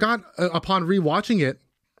 And I forgot upon rewatching it,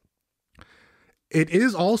 it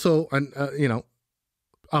is also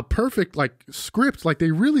a perfect like script. Like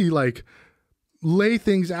they really like lay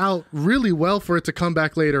things out really well for it to come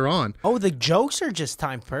back later on. Oh, the jokes are just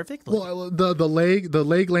timed perfectly. Well, the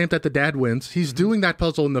leg lamp that the dad wins, he's doing that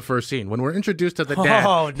puzzle in the first scene. When we're introduced to the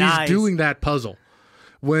dad, he's doing that puzzle.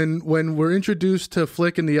 When we're introduced to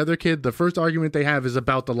Flick and the other kid, the first argument they have is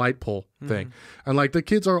about the light pole thing. And like the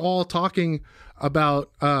kids are all talking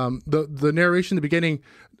about the narration in the beginning.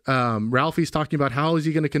 Ralphie's talking about how is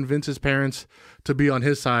he going to convince his parents to be on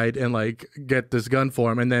his side and like get this gun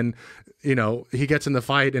for him. And then, he gets in the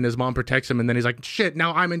fight and his mom protects him. And then he's like, shit,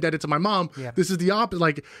 now I'm indebted to my mom. Yeah. This is the opposite.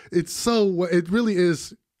 Like it really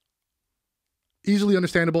is easily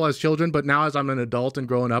understandable as children. But now as I'm an adult and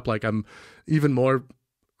growing up, like I'm even more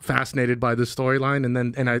fascinated by this storyline,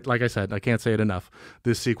 and I like I said, I can't say it enough.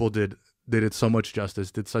 This sequel did it so much justice,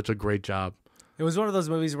 did such a great job. It was one of those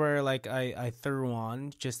movies where like I threw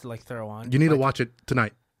on just to like throw on. You need to watch it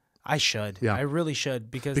tonight. I should. Yeah, I really should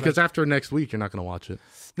because like, after next week you're not going to watch it.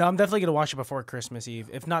 No, I'm definitely going to watch it before Christmas Eve.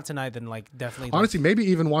 If not tonight, then like definitely. Honestly, maybe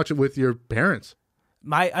even watch it with your parents.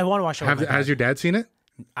 I want to watch it. Has your dad seen it?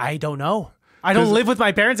 I don't know. I don't live with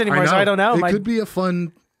my parents anymore, so I don't know. It could be a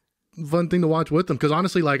fun thing to watch with them, because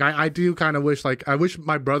honestly, like I do kind of wish, like I wish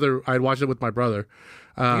I'd watched it with my brother.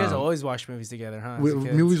 You guys always watch movies together, huh?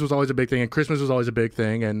 Movies was always a big thing, and Christmas was always a big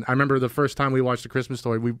thing. And I remember the first time we watched A Christmas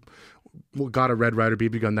Story, we got a Red Ryder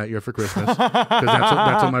BB gun that year for Christmas because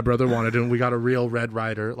that's what my brother wanted, and we got a real Red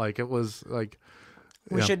Ryder. Like it was like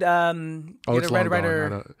we should get a Red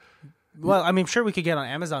Ryder. Well, I mean, sure we could get on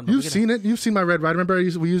Amazon. You've seen it. You've seen my Red Ryder. Remember,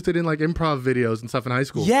 we used it in like improv videos and stuff in high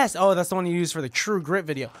school. Yes. Oh, that's the one you used for the True Grit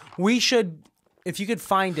video. We should, if you could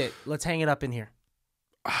find it, let's hang it up in here.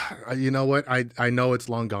 You know what? I know it's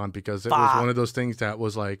long gone because it was one of those things that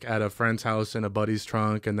was like at a friend's house in a buddy's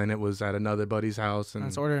trunk, and then it was at another buddy's house. And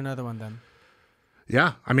let's order another one then.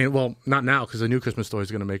 Yeah, I mean, well, not now because the new Christmas Story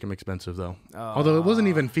is going to make them expensive though. Although it wasn't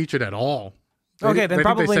even featured at all. Okay, then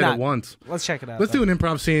probably they said not. It once. Let's check it out. Let's do an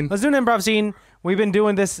improv scene. Let's do an improv scene. We've been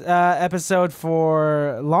doing this episode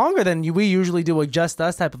for longer than we usually do with Just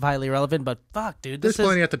Us type of highly relevant, but fuck, dude. There's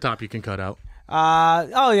plenty at the top you can cut out.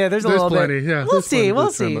 Yeah, there's a little plenty, bit. Yeah, we'll see.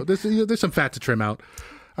 There's some fat to trim out.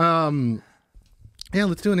 Yeah,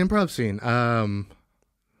 let's do an improv scene.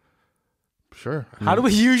 Sure. How do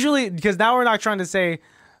we usually? Because now we're not trying to say.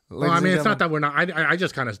 Well, I mean, it's not that we're not. I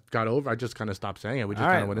just kind of got over. I just kind of stopped saying it. We just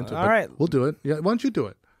kind of went into it. All right, we'll do it. Yeah, why don't you do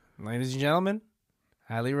it, ladies and gentlemen?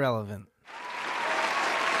 Highly relevant.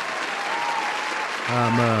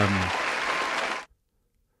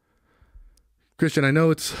 Christian, I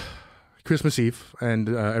know it's Christmas Eve, and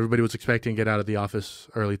everybody was expecting to get out of the office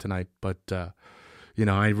early tonight, but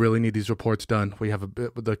I really need these reports done. We have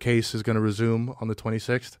the case is going to resume on the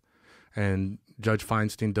 26th, and Judge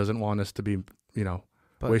Feinstein doesn't want us to be,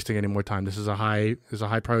 wasting any more time. This is a high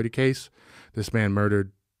priority case. This man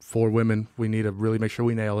murdered 4 women. We need to really make sure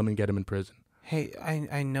we nail him and get him in prison. Hey,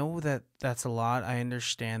 I know that's a lot. I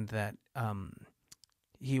understand that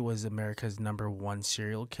he was America's #1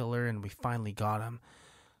 serial killer, and we finally got him.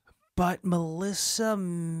 But Melissa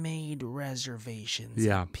made reservations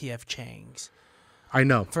at P.F. Chang's. I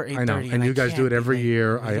know. For 8:30, I know. And you guys do it every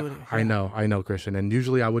year. I know, Christian. And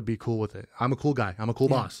usually I would be cool with it. I'm a cool guy. I'm a cool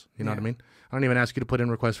boss. You know what I mean? I don't even ask you to put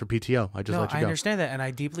in requests for PTO. I just let you go. I understand that, and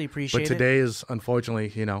I deeply appreciate it. But today is, unfortunately,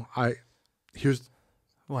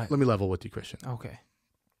 What? Let me level with you, Christian. Okay.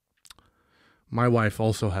 My wife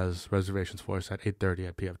also has reservations for us at 8:30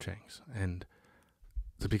 at P.F. Chang's. And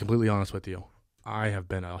to be completely honest with you, I have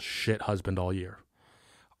been a shit husband all year.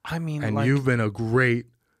 I mean, and you've been a great,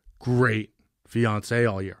 great fiance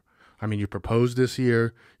all year. I mean, you proposed this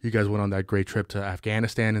year. You guys went on that great trip to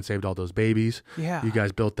Afghanistan and saved all those babies. Yeah. You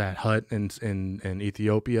guys built that hut in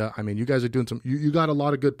Ethiopia. I mean, you guys are doing some. You got a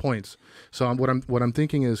lot of good points. So what I'm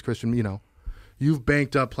thinking is, Christian, you know, you've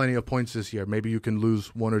banked up plenty of points this year. Maybe you can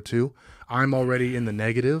lose one or two. I'm already in the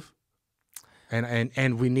negative,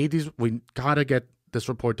 and we need these. We gotta get this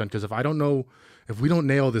report done, because if we don't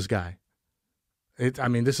nail this guy,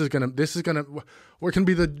 this is gonna. We're gonna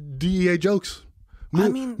be the DEA jokes.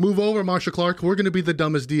 Move over, Marsha Clark. We're going to be the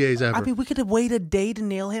dumbest DAs ever. I mean, we could wait a day to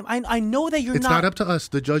nail him. I know that It's not up to us.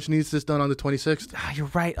 The judge needs this done on the 26th. You're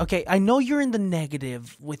right. Okay, I know you're in the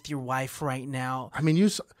negative with your wife right now. I mean, you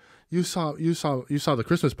saw the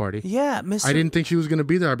Christmas party. Yeah, Mr. I didn't think she was going to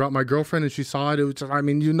be there. I brought my girlfriend and she saw it. It was just, I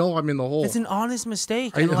mean, you know, I'm in the hole. It's an honest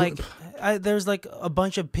mistake. And there's like a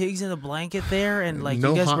bunch of pigs in a blanket there, and like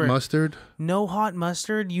no you guys hot mustard. No hot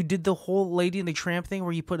mustard. You did the whole Lady and the Tramp thing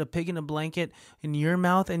where you put a pig in a blanket in your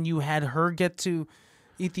mouth and you had her get to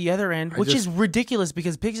eat the other end, which is ridiculous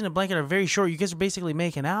because pigs in a blanket are very short. You guys are basically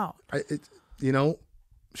making out. You know,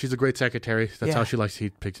 she's a great secretary. That's how she likes to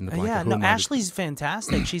eat pigs in the blanket. Yeah, no, Ashley's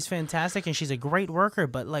fantastic. She's fantastic and she's a great worker.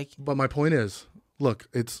 But my point is, look,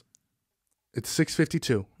 it's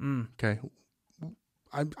 6:52. Okay,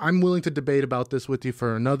 I'm willing to debate about this with you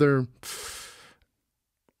for another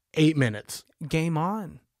 8 minutes. Game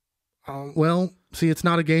on. Well, see, it's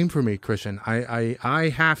not a game for me, Christian.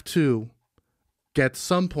 I have to get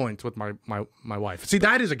some points with my wife. See,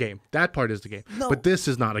 that is a game. That part is the game. No, but this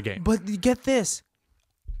is not a game. But get this.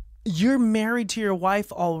 You're married to your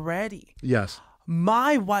wife already. Yes.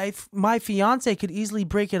 My wife, my fiance, could easily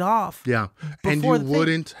break it off. Yeah. And you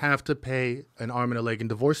wouldn't have to pay an arm and a leg in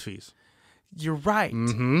divorce fees. You're right.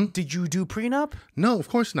 Mm-hmm. Did you do prenup? No, of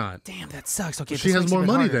course not. Damn, that sucks. Okay, she has more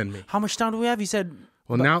money than me. How much time do we have? You said.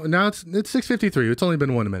 Well, now it's 6:53. It's only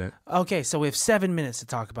been 1 minute. Okay, so we have 7 minutes to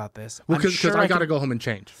talk about this. Well, because I got to go home and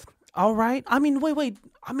change. All right. I mean, wait.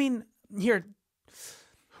 I mean, here.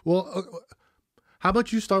 Well, how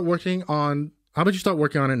about you start working on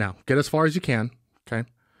it now? Get as far as you can. Okay.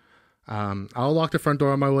 I'll lock the front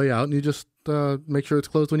door on my way out, and you just make sure it's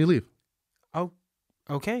closed when you leave. Oh,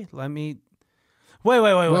 okay. Let me. Wait.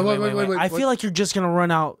 I feel like you're just gonna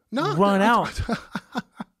run out. Run out.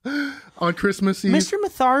 On Christmas Eve. Mr.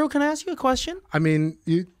 Matharu, can I ask you a question? I mean,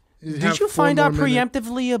 did you find out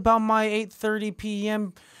preemptively about my 8:30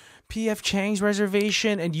 p.m. P.F. Chang's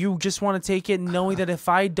reservation, and you just want to take it knowing that if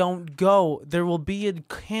I don't go, there will be a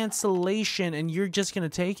cancellation, and you're just gonna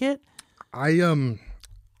take it? I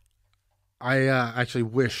actually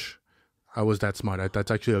wish I was that smart. That's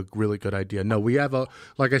actually a really good idea. No,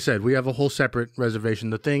 like I said, we have a whole separate reservation.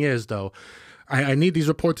 The thing is, though, I need these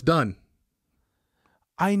reports done.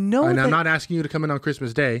 I know. And I'm not asking you to come in on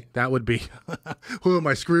Christmas Day. That would be, who am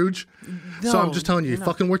I, Scrooge? No, so I'm just telling you,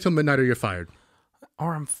 fucking work till midnight or you're fired.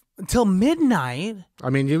 Or till midnight? I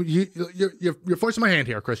mean, you're forcing my hand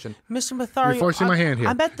here, Christian. Mr. Matharu, you're forcing my hand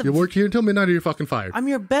here. You work here until midnight or you're fucking fired. I'm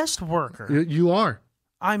your best worker. You are.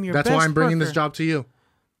 I'm your best worker. That's why I'm bringing this job to you.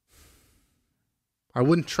 I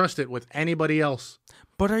wouldn't trust it with anybody else.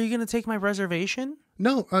 But are you going to take my reservation?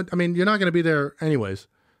 No, I mean, you're not going to be there anyways.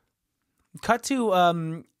 Cut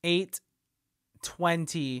to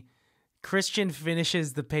 8:20. Christian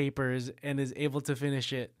finishes the papers and is able to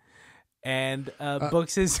finish it, and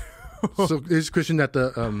books his. So is Christian at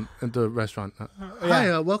the restaurant?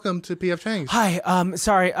 Hi, welcome to PF Chang's. Hi,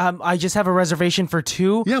 sorry, I just have a reservation for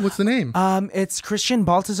 2. Yeah, what's the name? It's Christian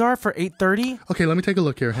Baltazar for 8:30. Okay, let me take a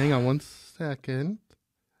look here. Hang on 1 second.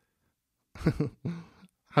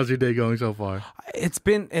 How's your day going so far? It's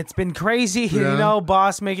been crazy. Yeah. You know,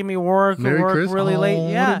 boss making me work really late.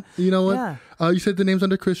 Yeah. You know what? Yeah. You said the name's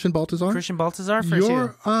under Christian Baltazar? Christian Baltazar for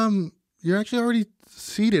you're actually already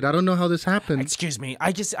seated. I don't know how this happened. Excuse me.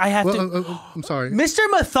 I have to. I'm sorry. Mr.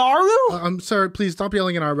 Matharu? I'm sorry. Please stop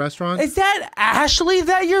yelling in our restaurant. Is that Ashley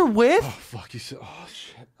that you're with? Oh, fuck. You said, oh,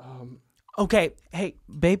 shit. Okay. Hey,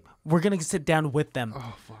 babe, we're going to sit down with them.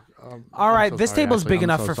 Oh, fuck. All right, this table's big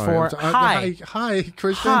enough for 4. Hi,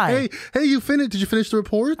 Christian. Hi. Hey, you finished? Did you finish the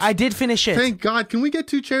report? I did finish it. Thank God. Can we get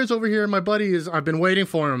 2 chairs over here? My buddy I've been waiting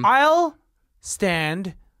for him. I'll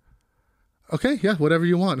stand. Okay, yeah, whatever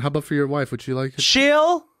you want. How about for your wife? Would you like it?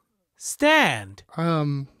 She'll stand.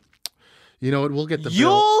 You know what? We'll get the bill.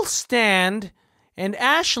 You'll stand, and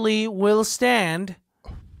Ashley will stand,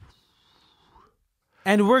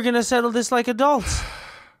 and we're gonna settle this like adults.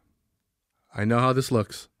 I know how this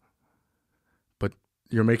looks.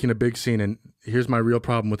 You're making a big scene, and here's my real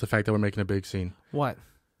problem with the fact that we're making a big scene. What?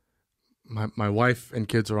 My wife and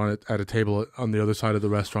kids are at a table on the other side of the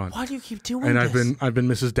restaurant. Why do you keep doing and this? I've been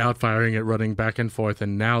Mrs. Doubtfiring it, running back and forth,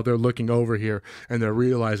 and now they're looking over here and they're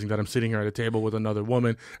realizing that I'm sitting here at a table with another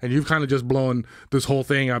woman, and you've kind of just blown this whole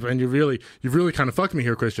thing up, and you've really kind of fucked me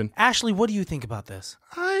here, Christian. Ashley, what do you think about this?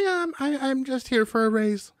 I'm just here for a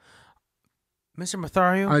raise. Mr.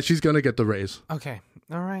 Mathario? She's gonna get the raise. Okay.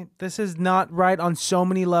 All right. This is not right on so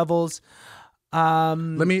many levels. Let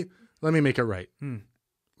me make it right.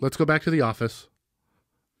 Let's go back to the office.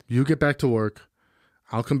 You get back to work.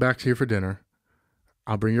 I'll come back here for dinner.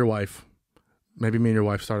 I'll bring your wife. Maybe me and your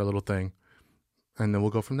wife start a little thing, and then we'll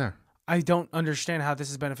go from there. I don't understand how this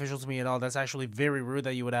is beneficial to me at all. That's actually very rude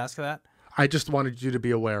that you would ask that. I just wanted you to be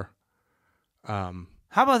aware. How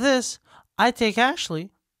about this? I take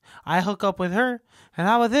Ashley. I hook up with her. And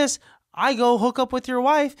how about this? I go hook up with your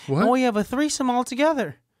wife. What? And we have a threesome all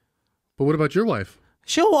together. But what about your wife?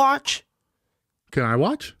 She'll watch. Can I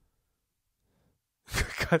watch?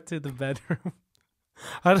 Cut to the bedroom.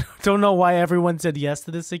 I don't know why everyone said yes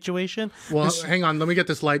to this situation. Well, hang on. Let me get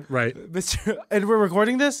this light right. And we're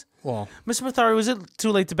recording this? Well, Mr. Mathari, was it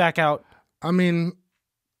too late to back out? I mean,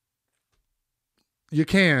 you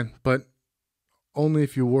can, but only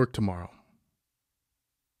if you work tomorrow.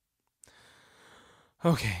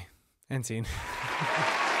 Okay. End scene.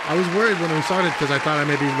 I was worried when we started because I thought I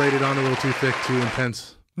maybe laid it on a little too thick, too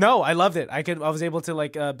intense. No, I loved it. I was able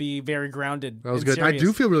to be very grounded. That was good. Serious. I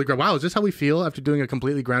do feel really great. Wow, is this how we feel after doing a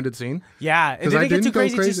completely grounded scene? Yeah, it I didn't get too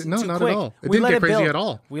go crazy. No, too not quick. at all. It didn't get crazy at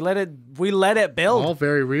all. We let it build. All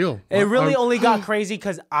very real. It really only got crazy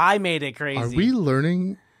because I made it crazy. Are we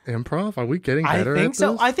learning improv? Are we getting better? I think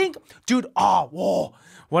so. I think, dude. Oh, whoa.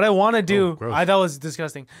 What I want to do, I thought was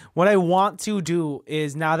disgusting. What I want to do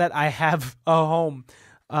is now that I have a home,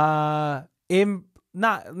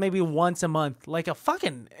 not maybe once a month, like a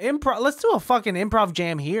fucking improv. Let's do a fucking improv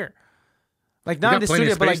jam here, like not in the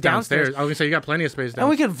studio, but like downstairs. I was gonna say you got plenty of space down. And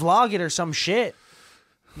we could vlog it or some shit,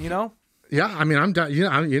 you know. Yeah, I mean, I'm down.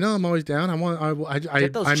 I'm always down.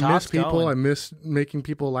 I miss people. Going. I miss making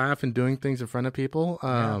people laugh and doing things in front of people.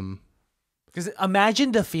 Because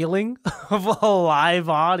imagine the feeling of a live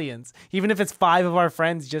audience, even if it's 5 of our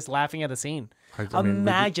friends just laughing at a scene.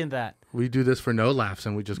 Imagine that. We do this for no laughs,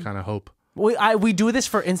 and we just kind of hope. We do this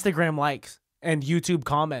for Instagram likes and YouTube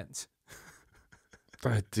comments.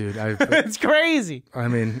 Dude, it's crazy. I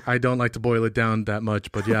mean, I don't like to boil it down that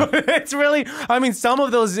much, but yeah. It's really, I mean, some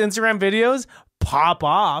of those Instagram videos pop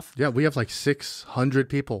off. Yeah, we have like 600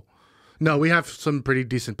 people. No, we have some pretty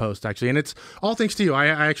decent posts, actually. And it's all thanks to you. I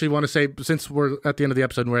actually want to say, since we're at the end of the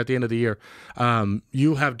episode and we're at the end of the year,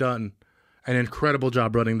 you have done an incredible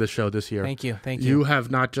job running this show this year. Thank you. You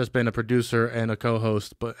have not just been a producer and a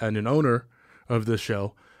co-host and an owner of this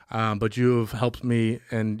show, but you have helped me,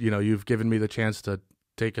 and you've given me the chance to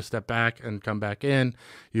take a step back and come back in.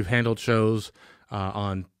 You've handled shows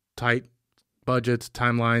on tight budgets,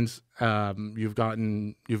 timelines. You've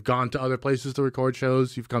gone to other places to record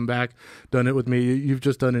shows. You've come back, done it with me. You've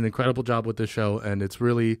just done an incredible job with this show, and it's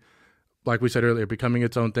really, like we said earlier, becoming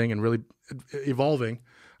its own thing and really evolving.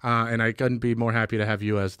 And I couldn't be more happy to have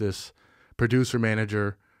you as this producer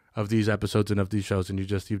manager of these episodes and of these shows. And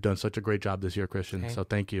you've done such a great job this year, Christian. So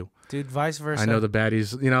thank you, dude. Vice versa. I know the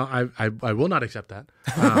baddies. I will not accept that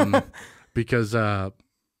because I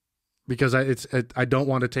don't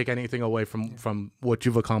want to take anything away from what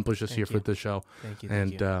you've accomplished this year for this show. Thank you.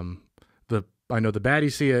 And I know the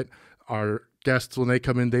baddies see it. Our guests, when they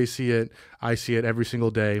come in, they see it. I see it every single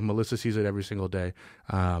day. Melissa sees it every single day.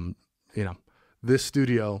 This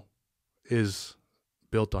studio is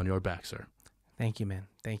built on your back, sir. Thank you, man.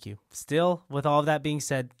 Thank you. Still, with all of that being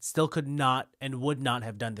said, still could not and would not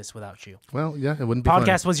have done this without you. Well, yeah, it wouldn't be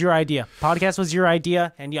Podcast was your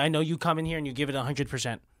idea. And I know you come in here and you give it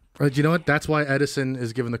 100%. You know what? That's why Edison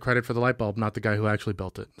is given the credit for the light bulb, not the guy who actually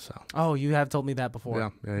built it. So. Oh, you have told me that before. Yeah.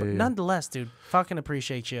 Nonetheless, dude, fucking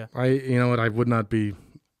appreciate you. You know what? I would not be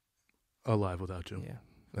alive without you. Yeah.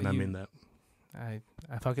 And I mean that. I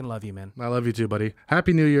fucking love you, man. I love you too, buddy.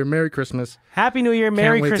 Happy New Year. Merry Christmas. Happy New Year.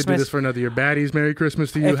 Merry Christmas. Can't wait to do this for another year. Baddies, Merry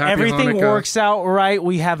Christmas to you. If Happy everything Hanukkah. works out right,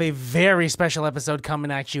 we have a very special episode coming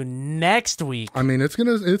at you next week. I mean, it's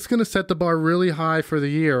gonna set the bar really high for the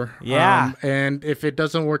year. Yeah. And if it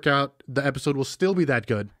doesn't work out, the episode will still be that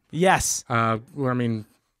good. Yes. But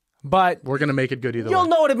we're gonna make it good either way. You'll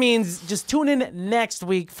know what it means. Just tune in next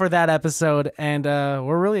week for that episode, and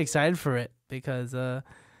we're really excited for it because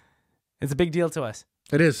it's a big deal to us.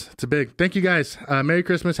 It is. It's a big. Thank you guys. Merry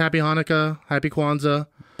Christmas. Happy Hanukkah. Happy Kwanzaa.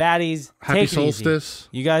 Baddies, Happy take it easy. solstice.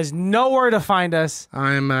 You guys know where to find us.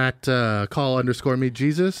 I'm at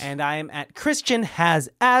call_me_Jesus. And I am at Christian Has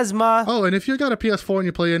Asthma. Oh, and if you got a PS4 and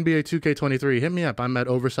you play NBA 2K23, hit me up. I'm at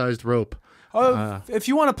Oversized Rope. If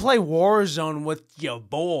you want to play Warzone with your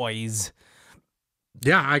boys.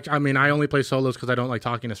 Yeah, I mean, I only play solos because I don't like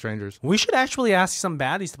talking to strangers. We should actually ask some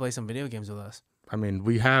baddies to play some video games with us. I mean,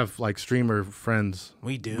 we have like streamer friends.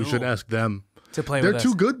 We do. We should ask them To play They're with us.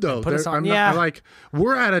 too good though. Put us on.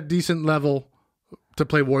 We're at a decent level to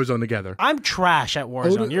play Warzone together. I'm trash at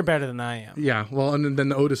Warzone. You're better than I am. Yeah, well, and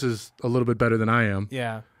then Otis is a little bit better than I am.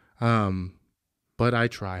 Yeah. But I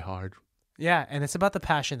try hard. Yeah, and it's about the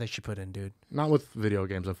passion that you put in, dude. Not with video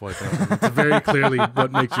games, unfortunately. It's very clearly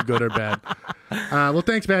what makes you good or bad. Well,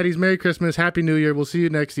 thanks, baddies. Merry Christmas. Happy New Year. We'll see you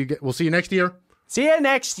next year. See you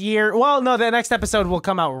next year. Well, no, the next episode will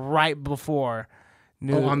come out right before.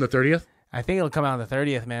 On the 30th? I think it'll come out on the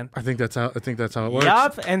 30th, man. I think that's how it works.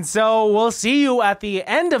 Yup. And so we'll see you at the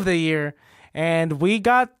end of the year. And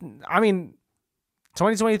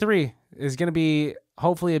 2023 is going to be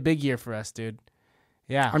hopefully a big year for us, dude.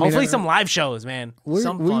 Yeah. Hopefully some live shows, man. We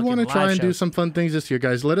want to try and do some fun things this year,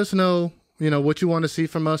 guys. Let us know, what you want to see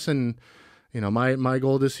from us. And, my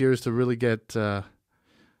goal this year is to really get some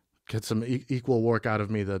equal work out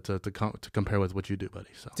of me to compare with what you do, buddy.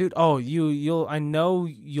 So, dude, I know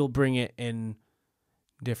you'll bring it in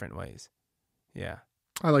different ways. Yeah.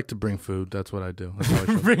 I like to bring food. That's what I do.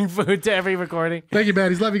 Bring food to every recording. Thank you,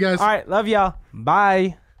 baddies. Love you guys. All right. Love y'all.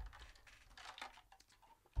 Bye.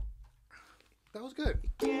 That was good.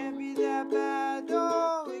 It can't be that bad,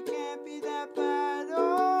 oh, it can't be that bad,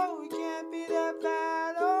 oh, it can't be that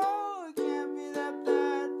bad, oh, it can't be that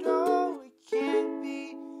bad, oh, it can't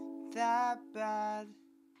be that bad.